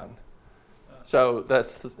Neanderthal man. So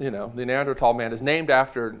that's, the Neanderthal man is named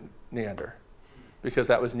after Neander, because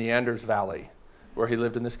that was Neander's valley, where he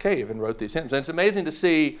lived in this cave and wrote these hymns. And it's amazing to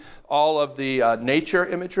see all of the nature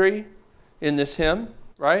imagery in this hymn,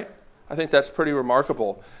 right? I think that's pretty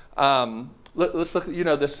remarkable. Let's look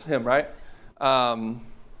at, this hymn, right? How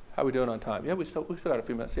are we doing on time? Yeah, we still got a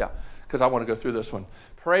few minutes, yeah, because I want to go through this one.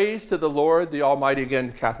 Praise to the Lord, the Almighty,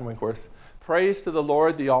 again, Catherine Winkworth. Praise to the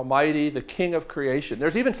Lord, the Almighty, the King of creation.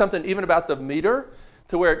 There's even something even about the meter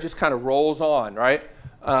to where it just kind of rolls on, right?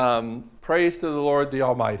 Praise to the Lord, the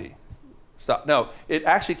Almighty. Stop. No, it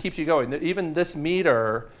actually keeps you going. Even this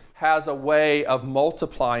meter has a way of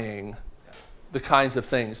multiplying the kinds of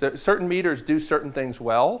things. Certain meters do certain things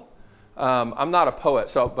well. I'm not a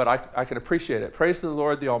poet, but I can appreciate it. Praise to the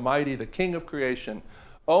Lord, the Almighty, the King of creation.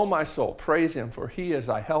 O my soul, praise him, for he is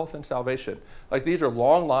thy health and salvation. Like, these are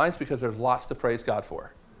long lines because there's lots to praise God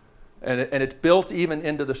for. And it's built even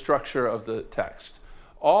into the structure of the text.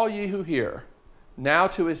 All ye who hear, now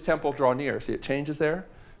to his temple draw near. See, it changes there.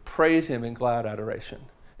 Praise him in glad adoration.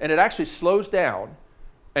 And it actually slows down,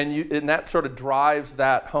 and that sort of drives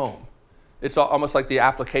that home. It's almost like the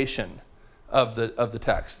application of the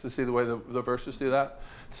text. To see the way the verses do that?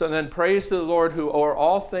 So then, praise to the Lord who o'er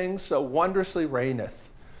all things so wondrously reigneth.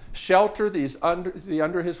 Shelter these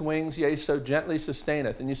under his wings, yea, so gently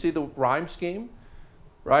sustaineth. And you see the rhyme scheme,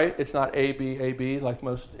 right? It's not A, B, A, B like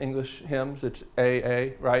most English hymns. It's A,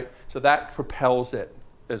 A, right? So that propels it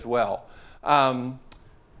as well.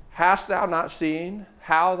 Hast thou not seen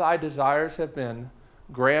how thy desires have been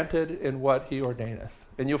granted in what he ordaineth?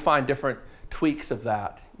 And you'll find different tweaks of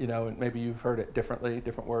that, and maybe you've heard it differently,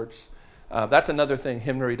 different words. That's another thing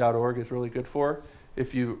hymnary.org is really good for.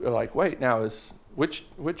 If you are like, wait, now which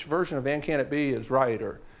version of And Can It Be is right,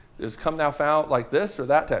 or is Come Thou Fount like this or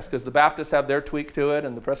that text? Because the Baptists have their tweak to it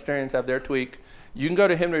and the Presbyterians have their tweak. You can go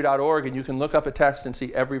to hymnary.org and you can look up a text and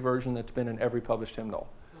see every version that's been in every published hymnal.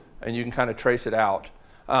 And you can kind of trace it out.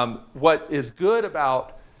 What is good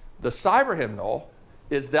about the Cyber hymnal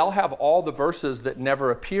is they'll have all the verses that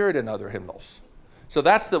never appeared in other hymnals. So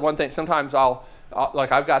that's the one thing. Sometimes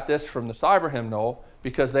I've got this from the Cyber hymnal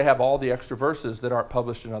because they have all the extra verses that aren't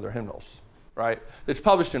published in other hymnals. right? It's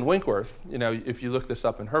published in Winkworth. If you look this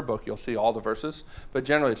up in her book, you'll see all the verses, but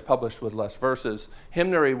generally it's published with less verses.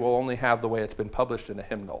 Hymnary will only have the way it's been published in a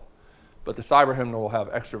hymnal, but the Cyber hymnal will have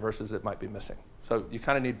extra verses that might be missing. So you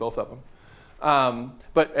kind of need both of them.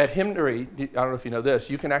 But at Hymnary, I don't know if you know this,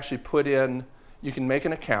 you can actually you can make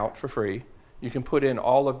an account for free. You can put in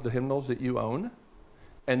all of the hymnals that you own,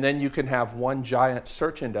 and then you can have one giant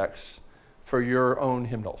search index for your own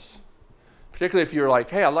hymnals. Particularly if you're like,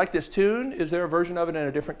 hey, I like this tune. Is there a version of it in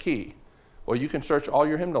a different key? Well, you can search all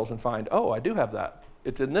your hymnals and find, oh, I do have that.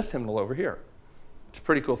 It's in this hymnal over here. It's a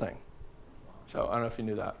pretty cool thing. So I don't know if you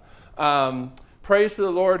knew that. Praise to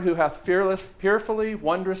the Lord who hath fearfully,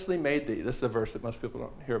 wondrously made thee. This is a verse that most people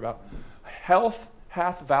don't hear about. Health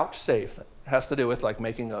hath vouchsafed. It has to do with like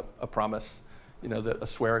making a promise,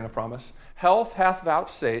 swearing a promise. Health hath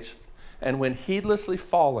vouchsafed, and when heedlessly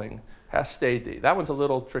falling hath stayed thee. That one's a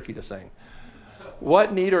little tricky to sing.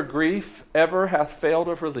 What need or grief ever hath failed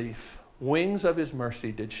of relief? Wings of his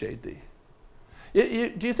mercy did shade thee.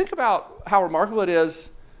 Do you think about how remarkable it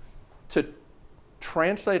is to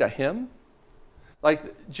translate a hymn?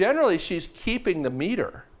 Like, generally, she's keeping the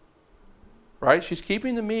meter, right? She's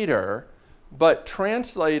keeping the meter, but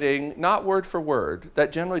translating, not word for word.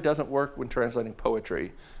 That generally doesn't work when translating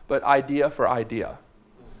poetry, but idea for idea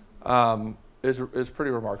is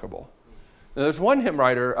pretty remarkable. Now, there's one hymn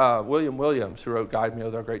writer, William Williams, who wrote Guide Me,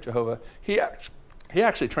 O Thou Great Jehovah. He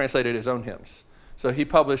actually translated his own hymns. So he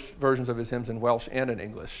published versions of his hymns in Welsh and in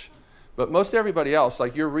English. But most everybody else,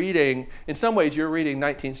 like in some ways you're reading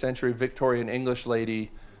 19th century Victorian English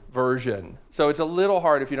lady version. So it's a little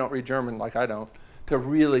hard if you don't read German like I don't, to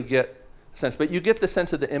really get a sense. But you get the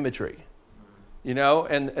sense of the imagery,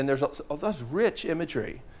 and there's those rich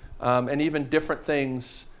imagery and even different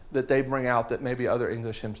things that they bring out that maybe other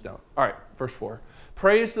English hymns don't. All right, verse 4.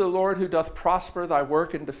 Praise the Lord who doth prosper thy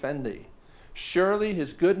work and defend thee. Surely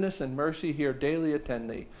his goodness and mercy here daily attend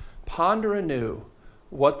thee. Ponder anew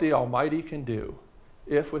what the Almighty can do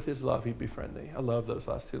if with his love he befriend thee. I love those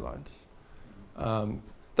last two lines.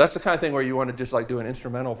 That's the kind of thing where you want to just like do an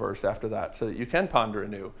instrumental verse after that so that you can ponder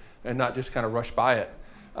anew and not just kind of rush by it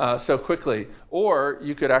so quickly. Or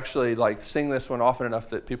you could actually like sing this one often enough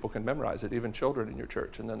that people can memorize it, even children in your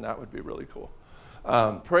church, and then that would be really cool.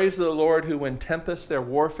 Praise the Lord who when tempests their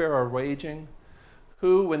warfare are waging,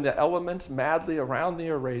 who when the elements madly around thee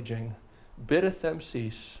are raging, biddeth them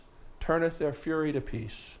cease, turneth their fury to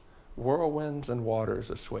peace, whirlwinds and waters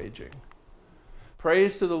assuaging.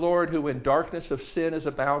 Praise to the Lord who when darkness of sin is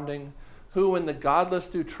abounding, who when the godless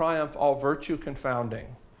do triumph all virtue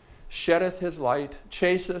confounding, sheddeth his light,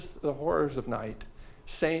 chaseth the horrors of night,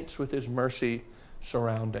 saints with his mercy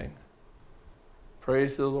surrounding.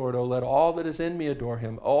 Praise to the Lord, O let all that is in me adore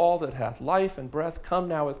him, all that hath life and breath come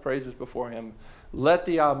now with praises before him. Let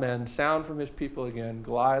the Amen sound from his people again,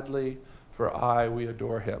 gladly, for we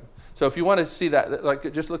adore him. So if you want to see that,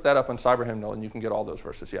 like just look that up on Cyber Hymnal and you can get all those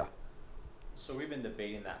verses, yeah. So we've been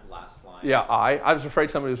debating that last line. Yeah, I was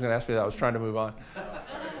afraid somebody was going to ask me that. I was trying to move on.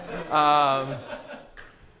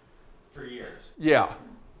 For years. Yeah.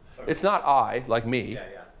 Okay. It's not I, like me. Yeah.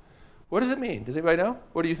 What does it mean? Does anybody know?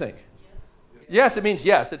 What do you think? Yes, it means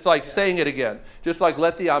yes. It's like saying it again. Just like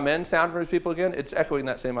let the Amen sound from his people again, it's echoing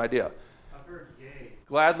that same idea. I've heard yay.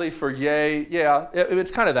 Gladly for yea. Yeah,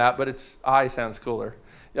 it's kind of that, but it's I sounds cooler.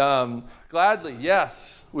 Gladly,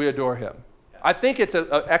 yes, we adore him. Yeah. I think it's an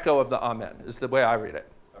echo of the Amen, is the way I read it.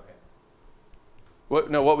 Okay.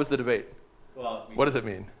 What was the debate? Well, what does it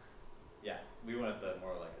mean? Yeah, we wanted the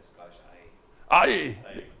more like a Scottish Aye.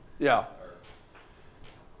 I. Yeah. Or,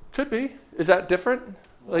 Could be. Is that different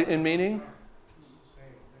like, in meaning?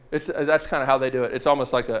 That's kind of how they do it. It's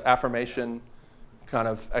almost like an affirmation, kind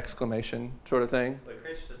of exclamation sort of thing. but it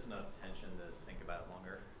creates just enough tension to think about it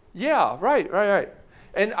longer. Yeah, right.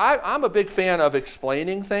 And I'm a big fan of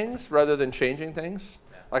explaining things rather than changing things.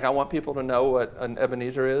 Yeah. Like I want people to know what an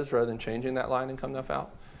Ebenezer is rather than changing that line and come thou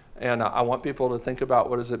out. And I want people to think about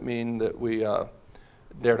what does it mean that we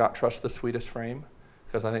dare not trust the sweetest frame,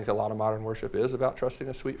 because I think a lot of modern worship is about trusting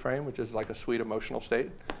a sweet frame, which is like a sweet emotional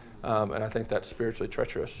state. And I think that's spiritually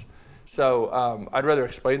treacherous. So I'd rather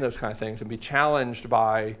explain those kind of things and be challenged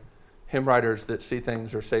by hymn writers that see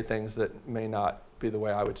things or say things that may not be the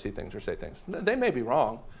way I would see things or say things. They may be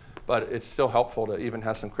wrong, but it's still helpful to even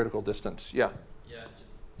have some critical distance. Yeah. Yeah,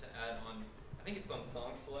 just to add on, I think it's on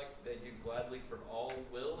Song Select, they do gladly for all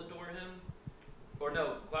will adore him. Or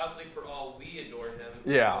no, gladly for all we adore him.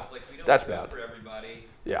 Yeah, it's like we don't that's do it bad. for everybody.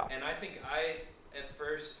 Yeah. And I think at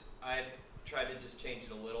first, I tried to just change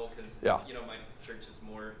it a little because, Yeah. My church is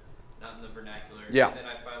more not in the vernacular. Yeah. And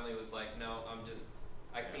I finally was like, no,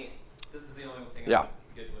 I can't, this is the only thing Yeah. I'm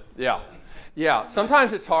good with. Yeah. Yeah,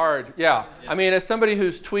 sometimes it's hard. Yeah. I mean, as somebody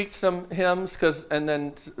who's tweaked some hymns, and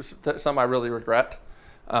then some I really regret,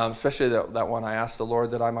 especially that one I asked the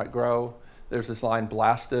Lord that I might grow. There's this line,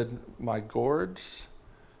 blasted my gourds,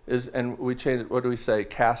 and we changed it, what do we say,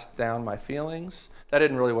 cast down my feelings? That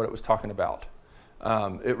isn't really what it was talking about.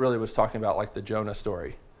 It really was talking about like the Jonah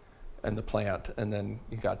story and the plant, and then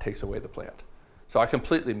God takes away the plant. So I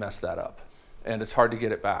completely messed that up, and it's hard to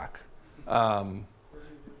get it back.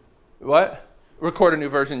 What? Record a new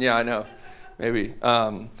version? Yeah, I know. Maybe.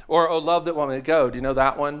 Or Oh, Love That Want Me to Go. Do you know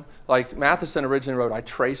that one? Like Matheson originally wrote, I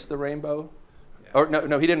traced the rainbow. Yeah. Or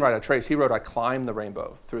no, he didn't write I traced. He wrote, I climbed the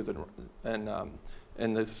rainbow through and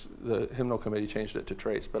the hymnal committee changed it to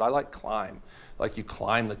trace. But I like climb. Like you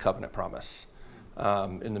climb the covenant promise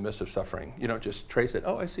in the midst of suffering. You don't just trace it.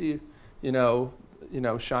 Oh, I see you,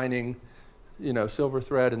 shining, silver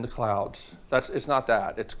thread in the clouds. It's not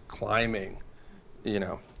that. It's climbing.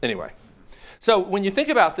 Anyway. So when you think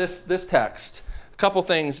about this text, a couple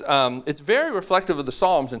things. It's very reflective of the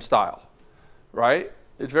Psalms in style, right?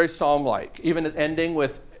 It's very psalm-like, even ending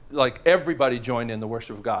with like everybody joined in the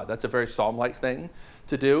worship of God. That's a very psalm-like thing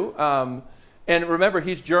to do. And remember,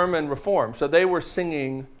 he's German Reformed, so they were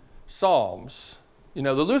singing psalms.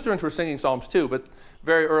 The Lutherans were singing psalms too, but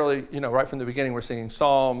very early, right from the beginning, we're singing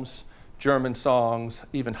psalms, German songs,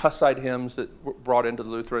 even Hussite hymns that were brought into the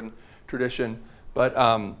Lutheran tradition. But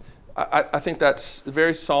I think that's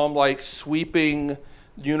very psalm-like, sweeping,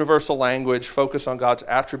 universal language, focus on God's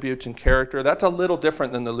attributes and character. That's a little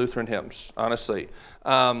different than the Lutheran hymns, honestly.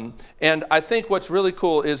 And I think what's really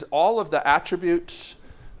cool is all of the attributes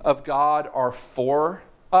of God are for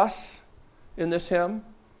us in this hymn.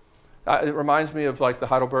 It reminds me of like the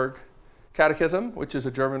Heidelberg Catechism, which is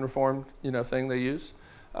a German Reformed, thing they use.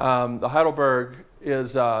 The Heidelberg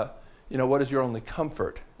is, what is your only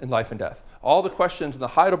comfort in life and death? All the questions in the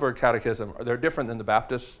Heidelberg Catechism, they're different than the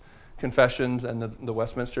Baptist confessions and the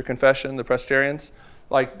Westminster Confession, the Presbyterians.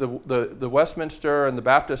 Like the Westminster and the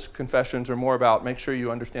Baptist confessions are more about make sure you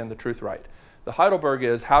understand the truth right. The Heidelberg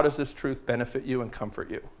is how does this truth benefit you and comfort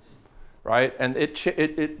you, right? And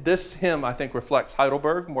this hymn, I think, reflects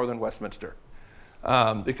Heidelberg more than Westminster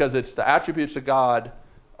because it's the attributes of God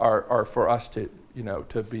are for us to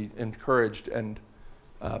be encouraged and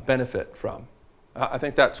benefit from. I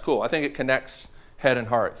think that's cool. I think it connects head and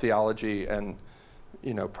heart, theology, and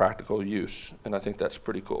practical use, and I think that's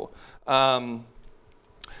pretty cool. I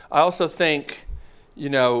also think,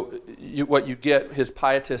 what you get, his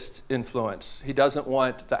pietist influence. He doesn't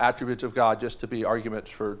want the attributes of God just to be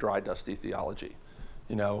arguments for dry, dusty theology,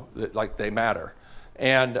 like they matter.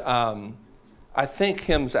 And I think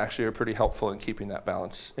hymns actually are pretty helpful in keeping that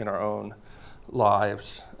balance in our own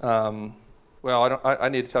lives. I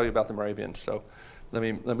need to tell you about the Moravians, so let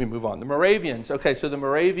me move on. The Moravians, okay, so the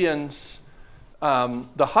Moravians,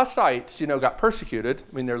 the Hussites, got persecuted.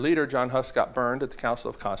 I mean, their leader, John Huss, got burned at the Council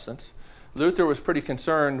of Constance. Luther was pretty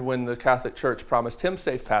concerned when the Catholic Church promised him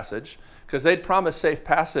safe passage, because they'd promised safe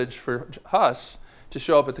passage for Huss to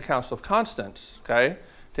show up at the Council of Constance, okay,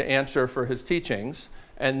 to answer for his teachings.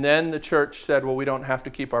 And then the church said, well, we don't have to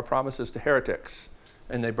keep our promises to heretics,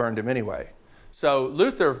 and they burned him anyway. So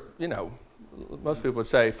Luther, most people would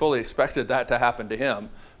say, fully expected that to happen to him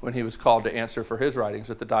when he was called to answer for his writings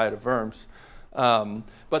at the Diet of Worms.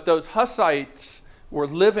 But those Hussites were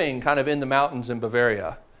living kind of in the mountains in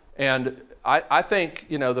Bavaria. And I think,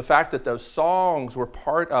 the fact that those songs were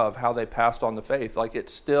part of how they passed on the faith, like it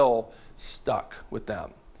still stuck with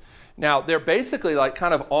them. Now, they're basically like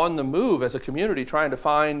kind of on the move as a community trying to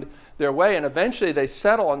find their way. And eventually they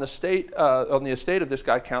settle on the estate of this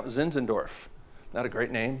guy, Count Zinzendorf. Not a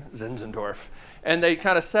great name, Zinzendorf. And they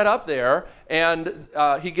kind of set up there, and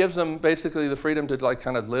he gives them basically the freedom to like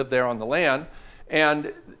kind of live there on the land.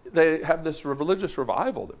 And they have this religious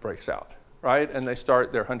revival that breaks out, right? And they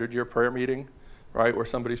start their 100-year prayer meeting, right, where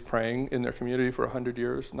somebody's praying in their community for 100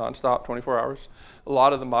 years, nonstop, 24 hours. A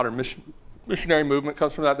lot of the modern missionary movement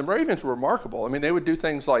comes from that. The Moravians were remarkable. I mean, they would do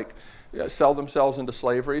things like sell themselves into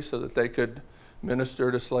slavery so that they could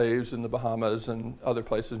minister to slaves in the Bahamas and other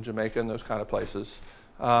places in Jamaica and those kind of places.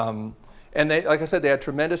 And they, like I said, they had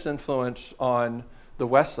tremendous influence on the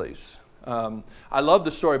Wesleys. I love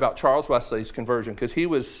the story about Charles Wesley's conversion because he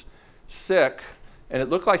was sick and it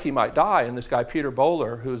looked like he might die. And this guy, Peter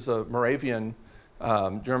Böhler, who's a Moravian,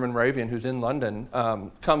 German Moravian who's in London,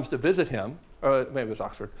 comes to visit him. Or maybe it was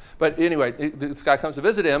Oxford. But anyway, this guy comes to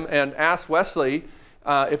visit him and asks Wesley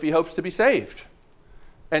if he hopes to be saved.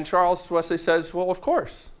 And Charles Wesley says, well, of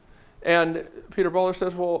course. And Peter Böhler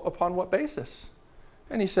says, well, upon what basis?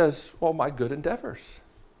 And he says, well, my good endeavors.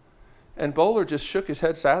 And Böhler just shook his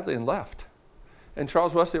head sadly and left. And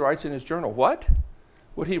Charles Wesley writes in his journal, what?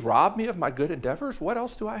 Would he rob me of my good endeavors? What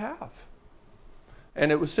else do I have? And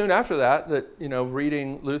it was soon after that,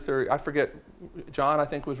 reading Luther, I forget, John, I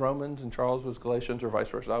think, was Romans and Charles was Galatians, or vice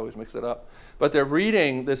versa. I always mix it up. But they're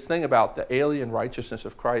reading this thing about the alien righteousness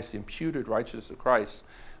of Christ, the imputed righteousness of Christ.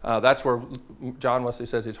 That's where John Wesley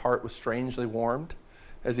says his heart was strangely warmed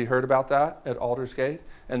as he heard about that at Aldersgate.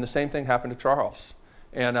 And the same thing happened to Charles.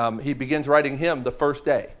 And he begins writing hymn the first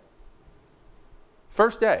day.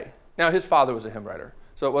 First day. Now, his father was a hymn writer,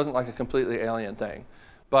 so it wasn't like a completely alien thing.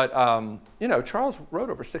 But, Charles wrote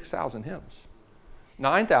over 6,000 hymns.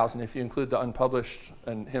 9,000 if you include the unpublished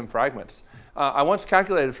and hymn fragments. I once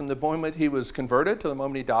calculated from the moment he was converted to the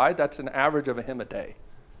moment he died, that's an average of a hymn a day.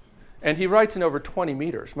 And he writes in over 20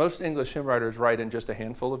 meters. Most English hymn writers write in just a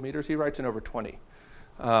handful of meters. He writes in over 20.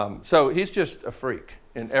 So he's just a freak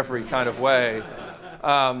in every kind of way.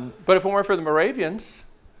 But if it weren't for the Moravians,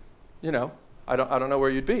 I don't know where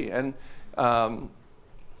you'd be. And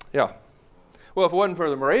well, if it wasn't for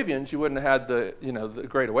the Moravians, you wouldn't have had the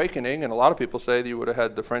Great Awakening, and a lot of people say that you would have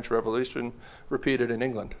had the French Revolution repeated in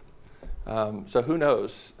England. So who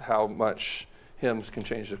knows how much hymns can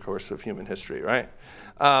change the course of human history, right?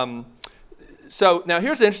 So now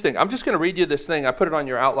here's interesting. I'm just going to read you this thing. I put it on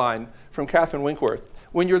your outline from Catherine Winkworth.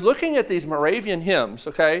 When you're looking at these Moravian hymns,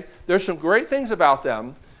 okay, there's some great things about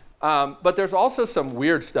them, but there's also some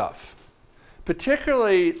weird stuff.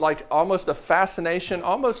 Particularly like almost a fascination,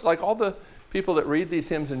 almost like all the people that read these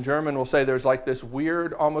hymns in German will say there's like this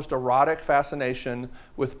weird, almost erotic fascination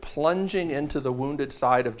with plunging into the wounded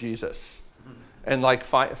side of Jesus and like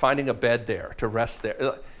finding a bed there to rest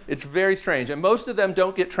there. It's very strange. And most of them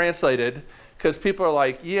don't get translated because people are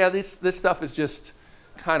like, yeah, this stuff is just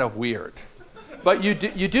kind of weird. But you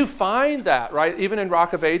do find that, right? Even in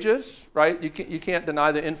Rock of Ages, right? You can't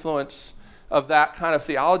deny the influence of that kind of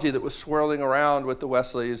theology that was swirling around with the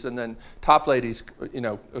Wesleys, and then Toplady's,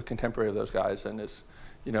 a contemporary of those guys and is,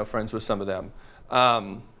 friends with some of them.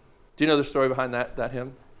 Do you know the story behind that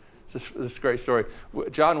hymn? It's this great story.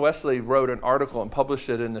 John Wesley wrote an article and published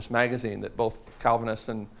it in this magazine that both Calvinists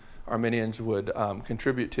and Arminians would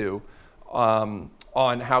contribute to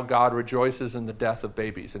on how God rejoices in the death of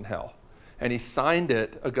babies in hell. And he signed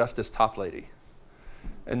it Augustus Toplady.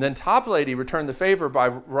 And then Toplady returned the favor by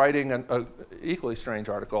writing an equally strange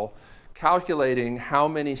article calculating how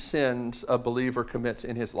many sins a believer commits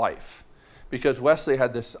in his life. Because Wesley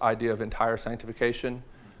had this idea of entire sanctification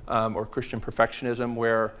or Christian perfectionism,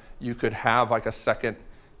 where you could have like a second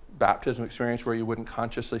baptism experience where you wouldn't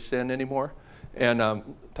consciously sin anymore. And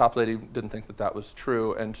Toplady didn't think that was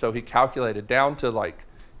true. And so he calculated down to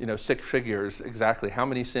 6 figures exactly how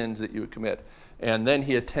many sins that you would commit. And then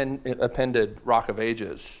he appended Rock of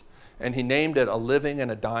Ages, and he named it A Living and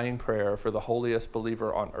a Dying Prayer for the Holiest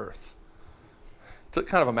Believer on Earth. It's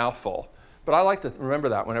kind of a mouthful, but I like to remember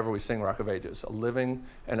that whenever we sing Rock of Ages, A Living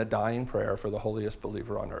and a Dying Prayer for the Holiest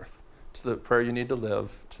Believer on Earth. It's the prayer you need to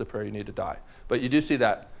live, it's the prayer you need to die. But you do see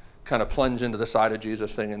that kind of plunge into the side of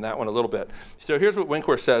Jesus thing in that one a little bit. So here's what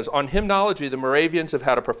Winkworth says. On hymnology, the Moravians have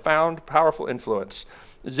had a profound, powerful influence.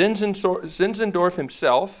 Zinzendorf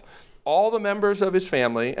himself, all the members of his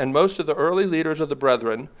family, and most of the early leaders of the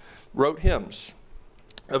Brethren wrote hymns.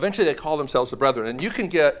 Eventually they call themselves the Brethren. And you can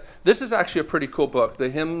get, this is actually a pretty cool book, The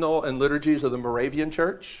Hymnal and Liturgies of the Moravian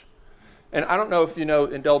Church. And I don't know if you know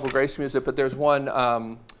Indelible Grace music, but there's one,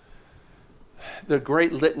 the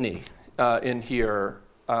Great Litany in here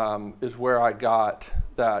is where I got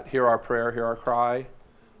that, Hear Our Prayer, Hear Our Cry.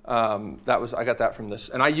 I got that from this.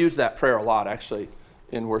 And I use that prayer a lot, actually,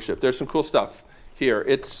 in worship. There's some cool stuff here.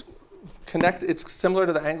 It's similar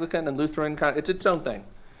to the Anglican and Lutheran it's its own thing.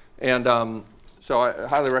 And so I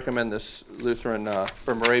highly recommend this Lutheran or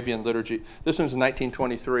Moravian liturgy. This one's a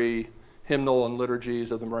 1923 Hymnal and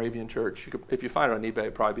Liturgies of the Moravian Church. If you find it on eBay,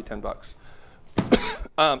 it'd probably be $10.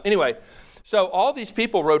 Anyway, so all these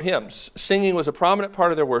people wrote hymns. Singing was a prominent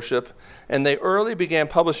part of their worship, and they early began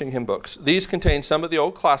publishing hymn books. These contain some of the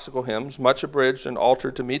old classical hymns, much abridged and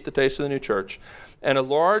altered to meet the taste of the new church, and a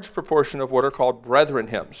large proportion of what are called brethren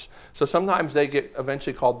hymns. So sometimes they get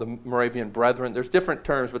eventually called the Moravian Brethren. There's different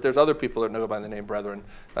terms, but there's other people that know by the name Brethren.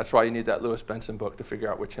 That's why you need that Lewis Benson book to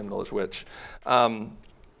figure out which hymnal is which.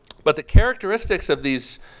 But the characteristics of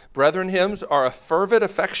these brethren hymns are a fervent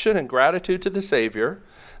affection and gratitude to the Savior,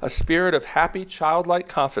 a spirit of happy, childlike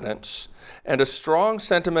confidence, and a strong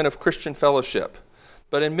sentiment of Christian fellowship.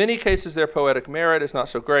 But in many cases, their poetic merit is not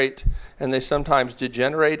so great, and they sometimes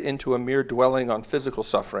degenerate into a mere dwelling on physical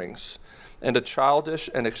sufferings and a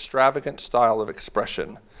childish and extravagant style of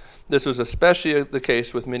expression. This was especially the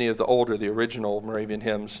case with many of the original Moravian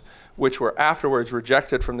hymns, which were afterwards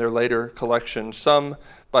rejected from their later collections. Some,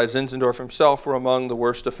 by Zinzendorf himself, were among the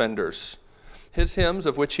worst offenders. His hymns,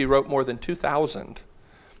 of which he wrote more than 2,000,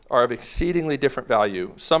 are of exceedingly different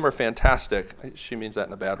value. Some are fantastic, she means that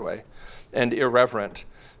in a bad way, and irreverent.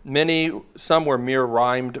 Some were mere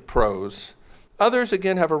rhymed prose. Others,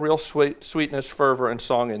 again, have a real sweetness, fervor, and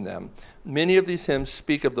song in them. Many of these hymns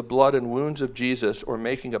speak of the blood and wounds of Jesus, or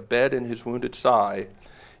making a bed in his wounded side,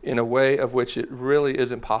 in a way of which it really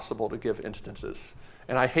is impossible to give instances.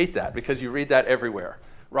 And I hate that, because you read that everywhere.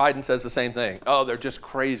 Ryden says the same thing. Oh, they're just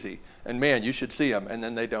crazy. And man, you should see them. And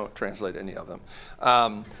then they don't translate any of them.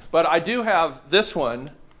 But I do have this one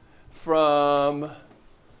from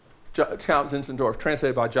Count Zinzendorf,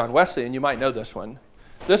 translated by John Wesley, and you might know this one.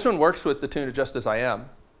 This one works with the tune of Just As I Am.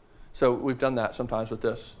 So we've done that sometimes with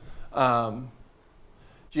this.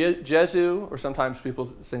 Jesu, or sometimes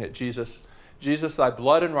people sing it Jesus. Jesus, thy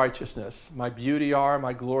blood and righteousness, my beauty are,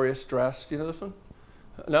 my glorious dress. Do you know this one?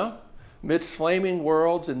 No? Midst flaming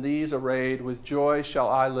worlds in these arrayed, with joy shall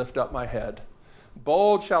I lift up my head.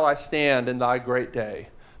 Bold shall I stand in thy great day,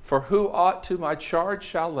 for who aught to my charge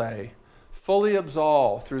shall lay? Fully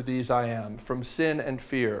absolved through these I am, from sin and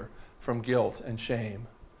fear, from guilt and shame.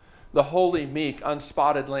 The holy, meek,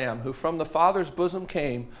 unspotted Lamb, who from the Father's bosom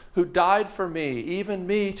came, who died for me, even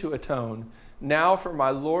me to atone, now for my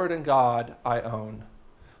Lord and God I own.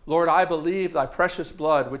 Lord, I believe thy precious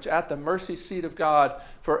blood, which at the mercy seat of God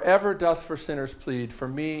forever doth for sinners plead, for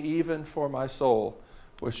me, even for my soul,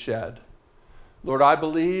 was shed. Lord, I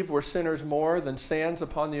believe we're sinners more than sands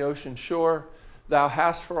upon the ocean shore. Thou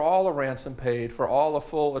hast for all a ransom paid, for all a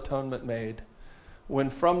full atonement made. When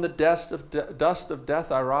from the dust of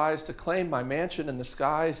death I rise to claim my mansion in the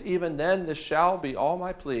skies, even then this shall be all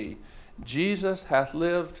my plea. Jesus hath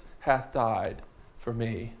lived, hath died for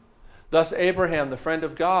me. Thus Abraham, the friend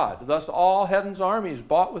of God, thus all heaven's armies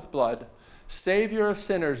bought with blood, Savior of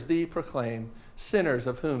sinners, thee proclaim, sinners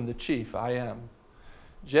of whom the chief I am.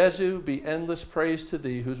 Jesu, be endless praise to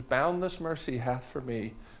thee, whose boundless mercy hath for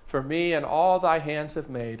me and all thy hands have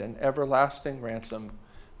made, an everlasting ransom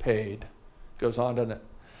paid. Goes on, doesn't it?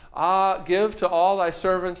 Give to all thy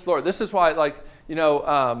servants, Lord. This is why,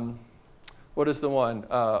 what is the one?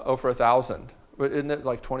 For 1,000. Isn't it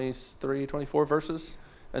like 23, 24 verses?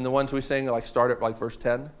 And the ones we sing start at verse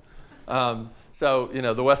 10. So,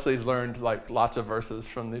 the Wesleys learned lots of verses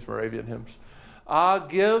from these Moravian hymns.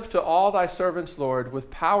 Give to all thy servants, Lord,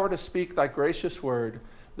 with power to speak thy gracious word,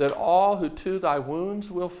 that all who to thy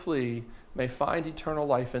wounds will flee may find eternal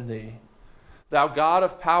life in thee. Thou God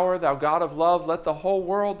of power, thou God of love, let the whole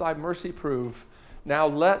world thy mercy prove. Now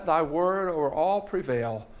let thy word o'er all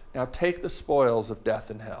prevail. Now take the spoils of death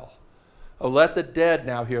and hell. O let the dead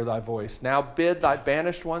now hear thy voice. Now bid thy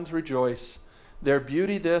banished ones rejoice. Their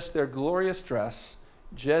beauty this, their glorious dress,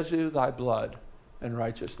 Jesu, thy blood and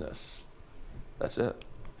righteousness. That's it.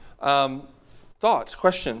 Thoughts,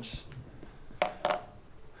 questions?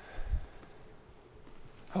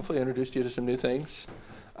 Hopefully I introduced you to some new things.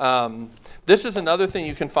 This is another thing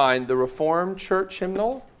you can find, the Reformed Church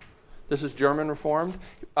hymnal. This is German Reformed.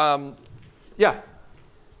 Yeah.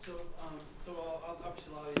 So obviously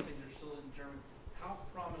a lot of these things are still in German. How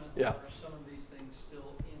prominent Yeah. are some of these things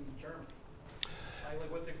still in Germany?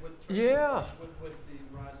 With the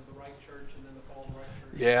rise of the Reich Church and then the fall of the Reich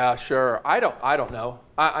Church. Yeah, sure. I don't know.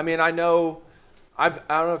 I know.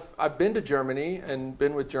 I've been to Germany and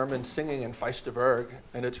been with Germans singing in Feisterberg,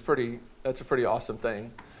 and that's a pretty awesome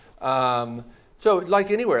thing. So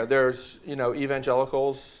like anywhere, there's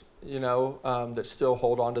evangelicals that still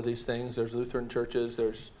hold on to these things. There's Lutheran churches.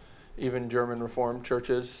 There's even German Reformed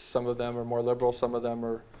churches. Some of them are more liberal. Some of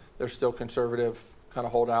them they're still conservative, kind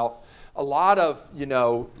of hold out. A lot of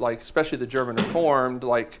especially the German Reformed,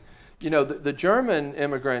 the German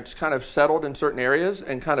immigrants kind of settled in certain areas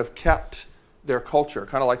and kind of kept their culture,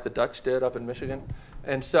 kind of like the Dutch did up in Michigan.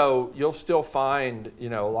 And so you'll still find,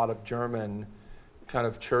 a lot of German kind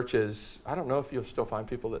of churches. I don't know if you'll still find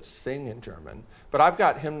people that sing in German, but I've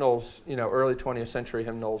got hymnals, early 20th century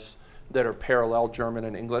hymnals that are parallel German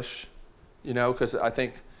and English, because I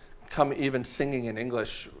think even singing in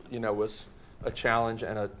English, was a challenge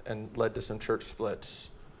and led to some church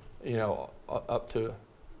splits, up to,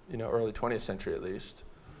 early 20th century at least.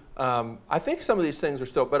 I think some of these things are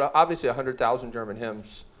still, but obviously 100,000 German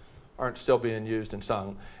hymns aren't still being used and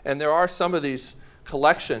sung. And there are some of these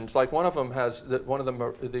collections, like one of them has, the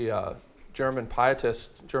German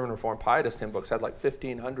Reformed Pietist hymn books had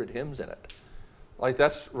 1,500 hymns in it.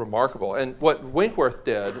 That's remarkable. And what Winkworth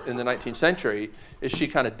did in the 19th century is she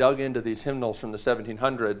kind of dug into these hymnals from the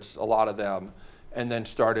 1700s, a lot of them, and then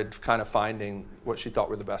started kind of finding what she thought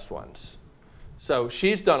were the best ones. So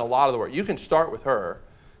she's done a lot of the work. You can start with her,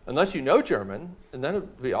 unless you know German, and then it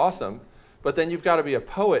would be awesome, but then you've got to be a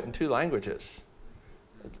poet in 2 languages.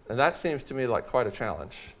 And that seems to me like quite a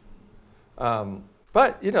challenge.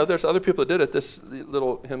 But, there's other people that did it. This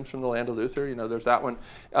little Hymns from the Land of Luther, there's that one.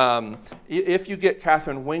 If you get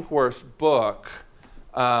Catherine Winkworth's book,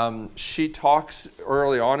 she talks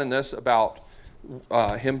early on in this about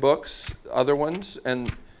hymn books, other ones,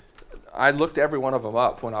 and I looked every one of them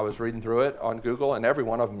up when I was reading through it on Google, and every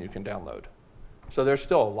one of them you can download. So there's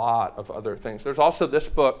still a lot of other things. There's also this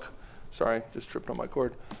book, sorry, just tripped on my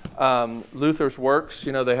cord, Luther's Works.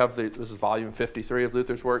 They have this is volume 53 of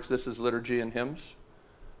Luther's Works. This is Liturgy and Hymns.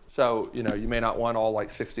 So, you may not want all like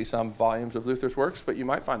 60-some volumes of Luther's Works, but you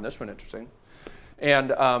might find this one interesting.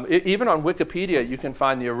 And even on Wikipedia, you can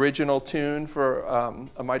find the original tune for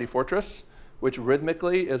A Mighty Fortress, which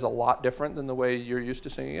rhythmically is a lot different than the way you're used to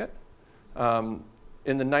singing it.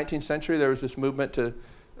 In the 19th century, there was this movement to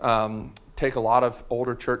take a lot of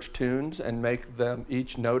older church tunes and make them,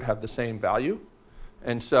 each note have the same value.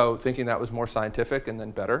 And so thinking that was more scientific and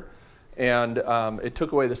then better. And it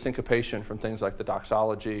took away the syncopation from things like the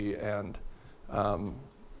doxology and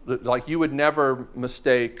like you would never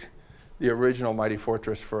mistake the original Mighty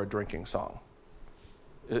Fortress for a drinking song.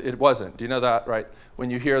 It wasn't. Do you know that, right? When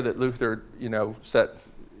you hear that Luther, set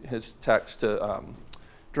his text to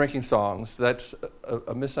drinking songs, that's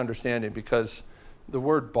a misunderstanding because the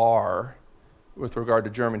word bar, with regard to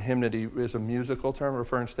German hymnody, is a musical term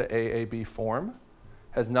referring to AAB form,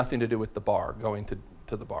 has nothing to do with the bar, going to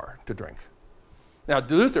the bar to drink. Now,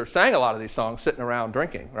 Luther sang a lot of these songs sitting around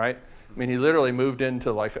drinking, right? I mean, he literally moved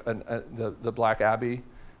into like the Black Abbey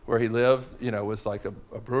where he lived, was like a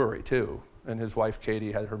brewery too. And his wife,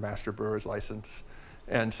 Katie, had her master brewer's license.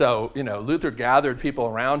 And so, Luther gathered people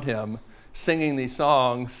around him singing these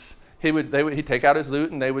songs. He'd take out his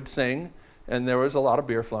lute and they would sing. And there was a lot of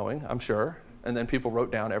beer flowing, I'm sure. And then people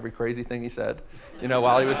wrote down every crazy thing he said,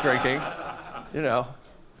 while he was drinking,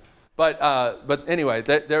 But anyway,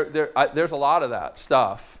 there's a lot of that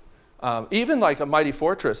stuff. Even like A Mighty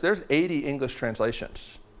Fortress, there's 80 English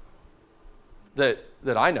translations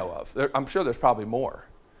that I know of. I'm sure there's probably more.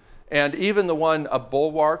 And even the one, A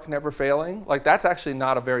Bulwark Never Failing, like that's actually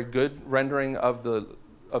not a very good rendering of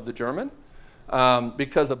the German,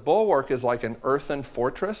 because a bulwark is like an earthen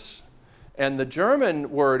fortress, and the German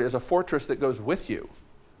word is a fortress that goes with you.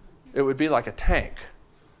 It would be like a tank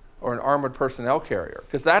or an armored personnel carrier,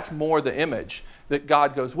 because that's more the image that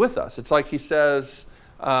God goes with us. It's like he says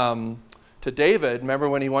to David, remember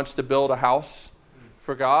when he wants to build a house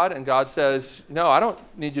for God, and God says, no, I don't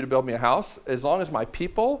need you to build me a house. As long as my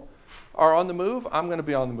people are on the move, I'm going to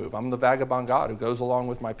be on the move. I'm the vagabond God who goes along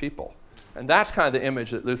with my people. And that's kind of the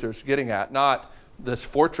image that Luther's getting at, not this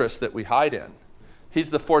fortress that we hide in. He's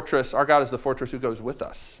the fortress, our God is the fortress who goes with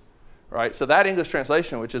us, right? So that English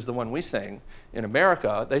translation, which is the one we sing in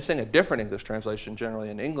America, they sing a different English translation generally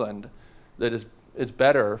in England that is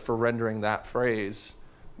better for rendering that phrase,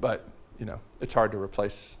 but, it's hard to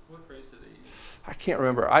replace. What phrase did they use? I can't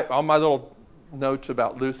remember. On my little notes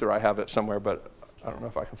about Luther, I have it somewhere, but I don't know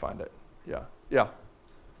if I can find it. Yeah.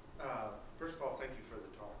 First of all, thank you for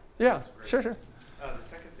the talk. Yeah, sure. The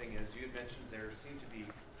second thing is you had mentioned there seemed to be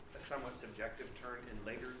a somewhat subjective turn in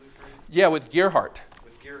later Lutheran. Yeah, with Gerhardt.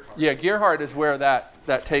 Gerhardt. Yeah, Gerhardt is where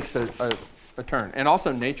that takes a turn. And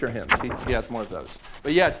also nature hymns. He has more of those.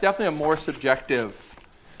 But yeah, it's definitely a more subjective.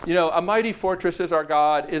 A Mighty Fortress is Our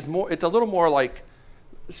God is more, it's a little more like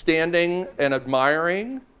standing and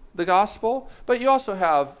admiring the gospel. But you also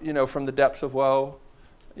have, From the Depths of Woe,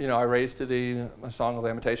 I raise to thee a song of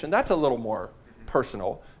lamentation. That's a little more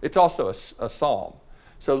personal. It's also a psalm.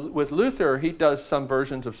 So with Luther, he does some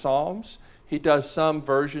versions of psalms. He does some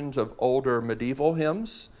versions of older medieval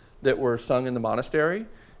hymns that were sung in the monastery.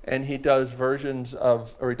 And he does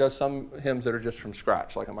some hymns that are just from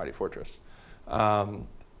scratch, like A Mighty Fortress.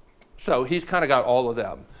 So he's kind of got all of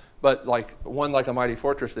them. But like A Mighty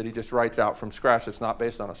Fortress that he just writes out from scratch that's not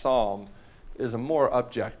based on a psalm is a more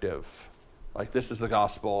objective, like this is the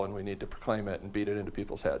gospel and we need to proclaim it and beat it into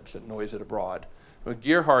people's heads and noise it abroad. With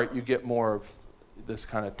Gerhardt, you get more of this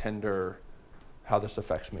kind of tender, how this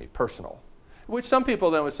affects me, personal. Which some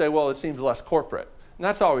people then would say, well, it seems less corporate. And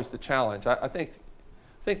that's always the challenge. I think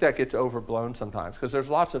that gets overblown sometimes because there's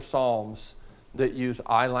lots of psalms that use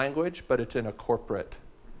I language, but it's in a corporate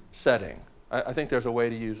setting. I think there's a way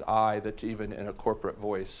to use I that's even in a corporate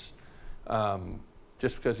voice.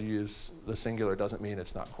 Just because you use the singular doesn't mean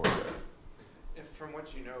it's not corporate. And from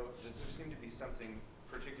what you know, does there seem to be something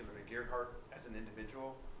particular to Gerhardt as an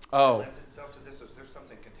individual that lends itself to this? Or is there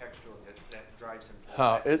something contextual that drives him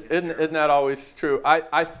to Isn't that always true?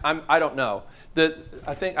 I don't know.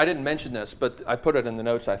 I think I didn't mention this, but I put it in the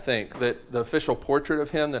notes. I think that the official portrait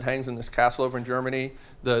of him that hangs in this castle over in Germany,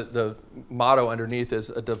 the motto underneath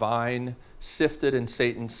is "A divine sifted in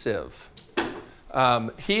Satan's sieve."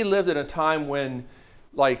 He lived in a time when,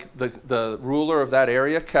 like, the ruler of that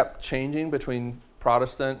area kept changing between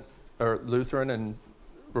Protestant or Lutheran and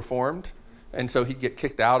Reformed, and so he'd get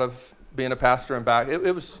kicked out of being a pastor and back.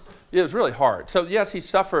 It was really hard. So yes, he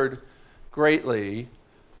suffered greatly.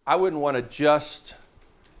 I wouldn't want to just.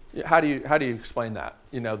 How do you explain that?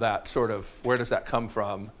 That sort of, where does that come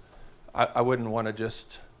from? I wouldn't want to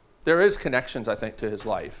just. There is connections, I think, to his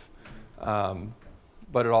life,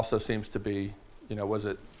 but it also seems to be, was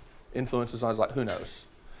it influences on his life? Who knows?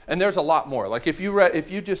 And there's a lot more. Like if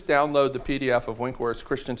you just download the PDF of Winkworth's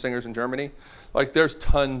Christian Singers in Germany, like there's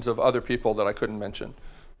tons of other people that I couldn't mention.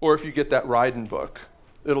 Or if you get that Ryden book,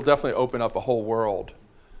 it'll definitely open up a whole world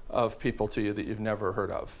of people to you that you've never heard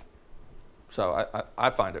of. So I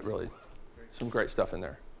find it really some great stuff in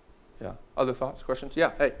there. Yeah. Other thoughts, questions?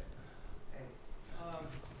 Yeah. Hey.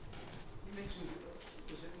 You mentioned,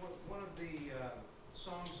 was it one of the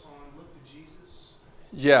songs on "Look to Jesus"?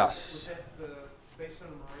 Yes. Was that based on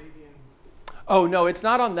a Moravian? Oh no, it's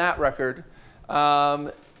not on that record.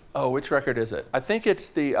 Which record is it? I think it's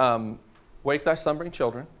the "Wake Thy Slumbering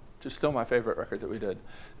Children," which is still my favorite record that we did.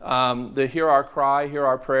 The "Hear Our Cry, Hear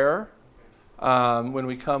Our Prayer," "When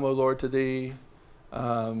We Come, O Lord, to Thee."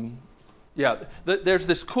 There's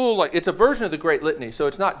this cool, it's a version of the Great Litany, so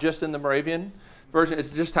it's not just in the Moravian version.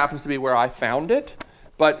 It just happens to be where I found it,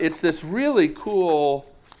 but it's this really cool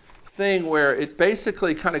thing where it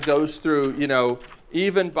basically kind of goes through,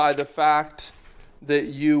 even by the fact that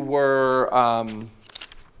you were,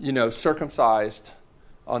 circumcised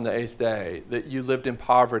on the 8th day, that you lived in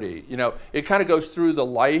poverty. It kind of goes through the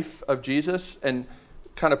life of Jesus and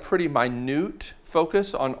kind of pretty minute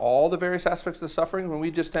focus on all the various aspects of the suffering, when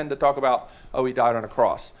we just tend to talk about, he died on a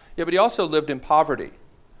cross. Yeah, but he also lived in poverty.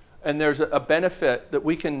 And there's a benefit that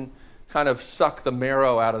we can kind of suck the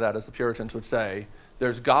marrow out of that, as the Puritans would say.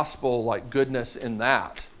 There's gospel goodness in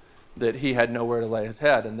that he had nowhere to lay his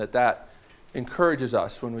head, and that encourages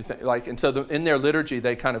us when we think, and so in their liturgy,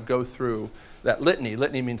 they kind of go through that litany.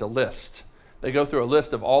 Litany means a list. They go through a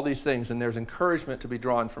list of all these things, and there's encouragement to be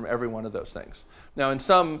drawn from every one of those things. Now, in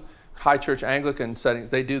some high church Anglican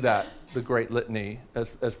settings, they do that, the Great Litany,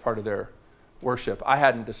 as part of their worship. I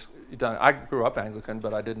hadn't done it. I grew up Anglican,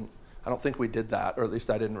 but I don't think we did that, or at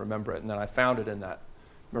least I didn't remember it. And then I found it in that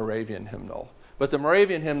Moravian hymnal. But the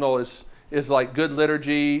Moravian hymnal is like good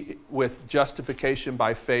liturgy with justification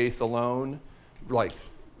by faith alone,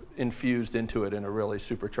 infused into it in a really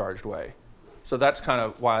supercharged way. So that's kind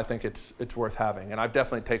of why I think it's worth having. And I've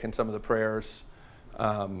definitely taken some of the prayers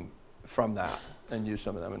from that and used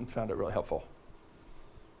some of them and found it really helpful.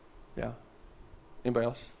 Yeah. Anybody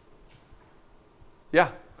else? Yeah.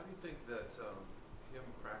 How do you think that hymn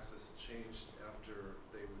praxis changed after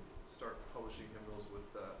they would start publishing hymnals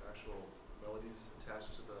with actual melodies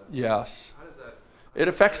attached to the... Yes. How does that... It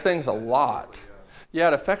affects things a lot. Yeah,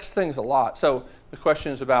 it affects things a lot. So the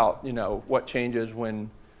question is about, what changes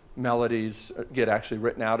when melodies get actually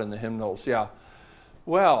written out in the hymnals. Yeah.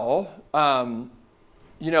 Well,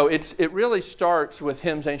 it really starts with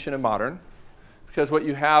hymns ancient and modern, because what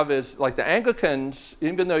you have is, like the Anglicans,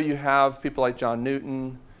 even though you have people like John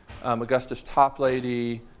Newton, Augustus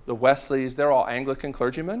Toplady, the Wesleys, they're all Anglican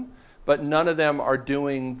clergymen, but none of them are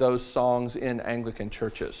doing those songs in Anglican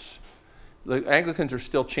churches. The Anglicans are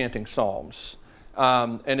still chanting psalms.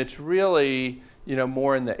 And it's really,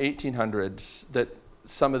 more in the 1800s that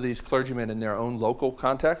some of these clergymen in their own local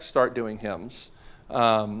context start doing hymns,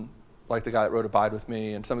 like the guy that wrote Abide With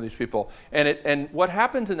Me and some of these people. And what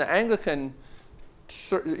happens in the Anglican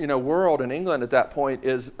world in England at that point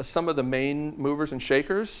is some of the main movers and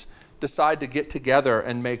shakers decide to get together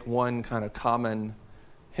and make one kind of common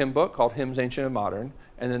hymn book called Hymns Ancient and Modern,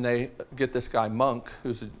 and then they get this guy Monk,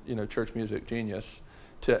 who's a church music genius,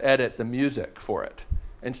 to edit the music for it.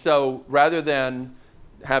 And so rather than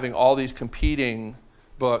having all these competing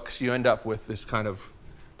books, you end up with this kind of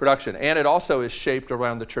production. And it also is shaped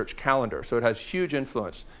around the church calendar, so it has huge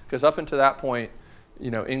influence, because up until that point,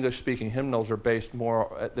 English-speaking hymnals are based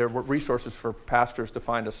more, there were resources for pastors to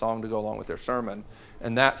find a song to go along with their sermon.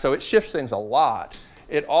 So it shifts things a lot.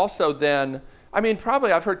 It also then,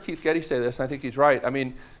 probably I've heard Keith Getty say this, and I think he's right.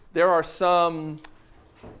 There are some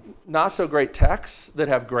not so great texts that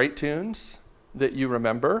have great tunes that you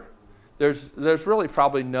remember. There's really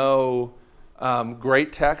probably no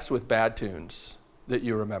great texts with bad tunes that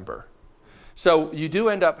you remember. So you do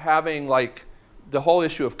end up having the whole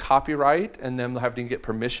issue of copyright and them having to get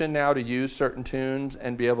permission now to use certain tunes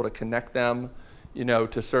and be able to connect them,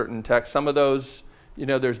 to certain texts. Some of those,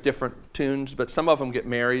 there's different tunes, but some of them get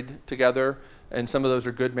married together, and some of those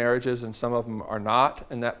are good marriages and some of them are not,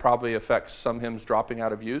 and that probably affects some hymns dropping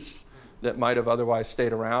out of use that might have otherwise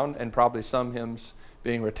stayed around, and probably some hymns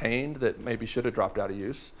being retained that maybe should have dropped out of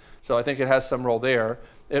use. So I think it has some role there.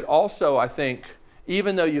 It also, I think,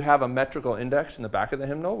 even though you have a metrical index in the back of the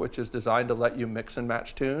hymnal, which is designed to let you mix and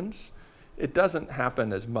match tunes, it doesn't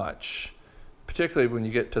happen as much, particularly when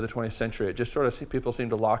you get to the 20th century. It just sort of people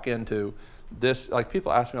seem to lock into this. Like,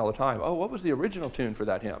 people ask me all the time, oh, what was the original tune for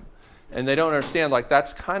that hymn? And they don't understand, like,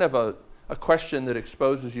 that's kind of a question that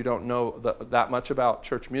exposes you don't know that much about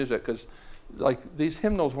church music, because like these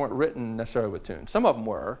hymnals weren't written necessarily with tunes. Some of them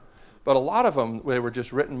were, but a lot of them, they were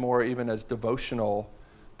just written more even as devotional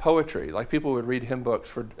poetry. Like, people would read hymn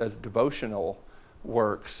books as devotional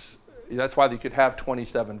works. That's why you could have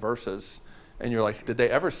 27 verses. And you're like, did they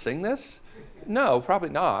ever sing this? No, probably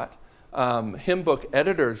not. Hymn book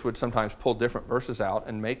editors would sometimes pull different verses out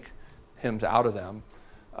and make hymns out of them.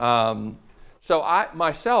 So I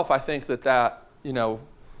think that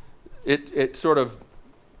it sort of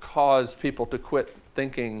caused people to quit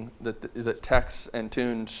thinking that texts and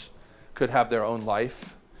tunes could have their own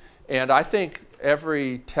life. And I think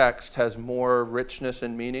every text has more richness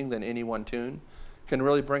and meaning than any one tune can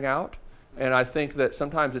really bring out. And I think that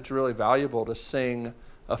sometimes it's really valuable to sing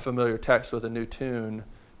a familiar text with a new tune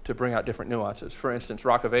to bring out different nuances. For instance,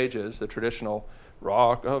 Rock of Ages, the traditional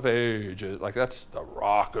Rock of Ages, like that's the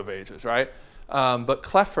Rock of Ages, right? But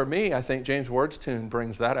Cleft for Me, I think James Ward's tune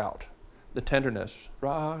brings that out. The tenderness,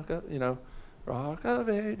 Rock of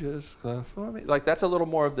Ages, cleft for me. Like, that's a little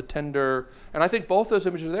more of the tender, and I think both those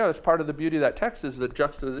images are there. That's part of the beauty of that text, is the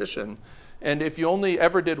juxtaposition. And if you only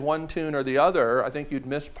ever did one tune or the other, I think you'd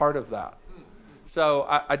miss part of that. So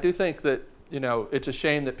I do think that, it's a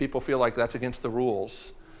shame that people feel like that's against the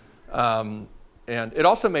rules. And it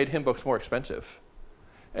also made hymn books more expensive.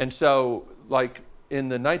 And so, like, in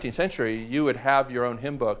the 19th century, you would have your own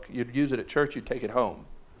hymn book, you'd use it at church, you'd take it home.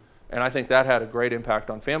 And I think that had a great impact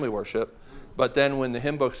on family worship. But then when the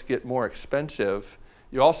hymn books get more expensive,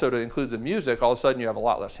 you also, to include the music, all of a sudden you have a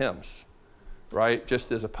lot less hymns, right?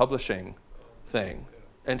 Just as a publishing thing.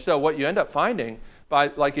 And so what you end up finding,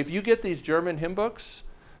 if you get these German hymn books,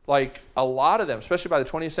 like a lot of them, especially by the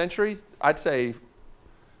 20th century, I'd say,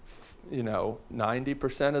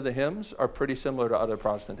 90% of the hymns are pretty similar to other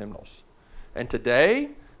Protestant hymnals. And today,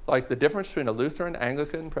 like, the difference between a Lutheran,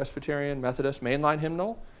 Anglican, Presbyterian, Methodist, mainline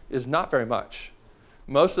hymnal is not very much.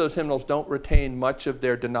 Most of those hymnals don't retain much of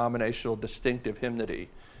their denominational distinctive hymnody.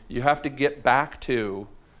 You have to get back to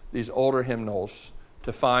these older hymnals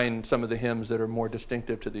to find some of the hymns that are more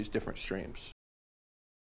distinctive to these different streams.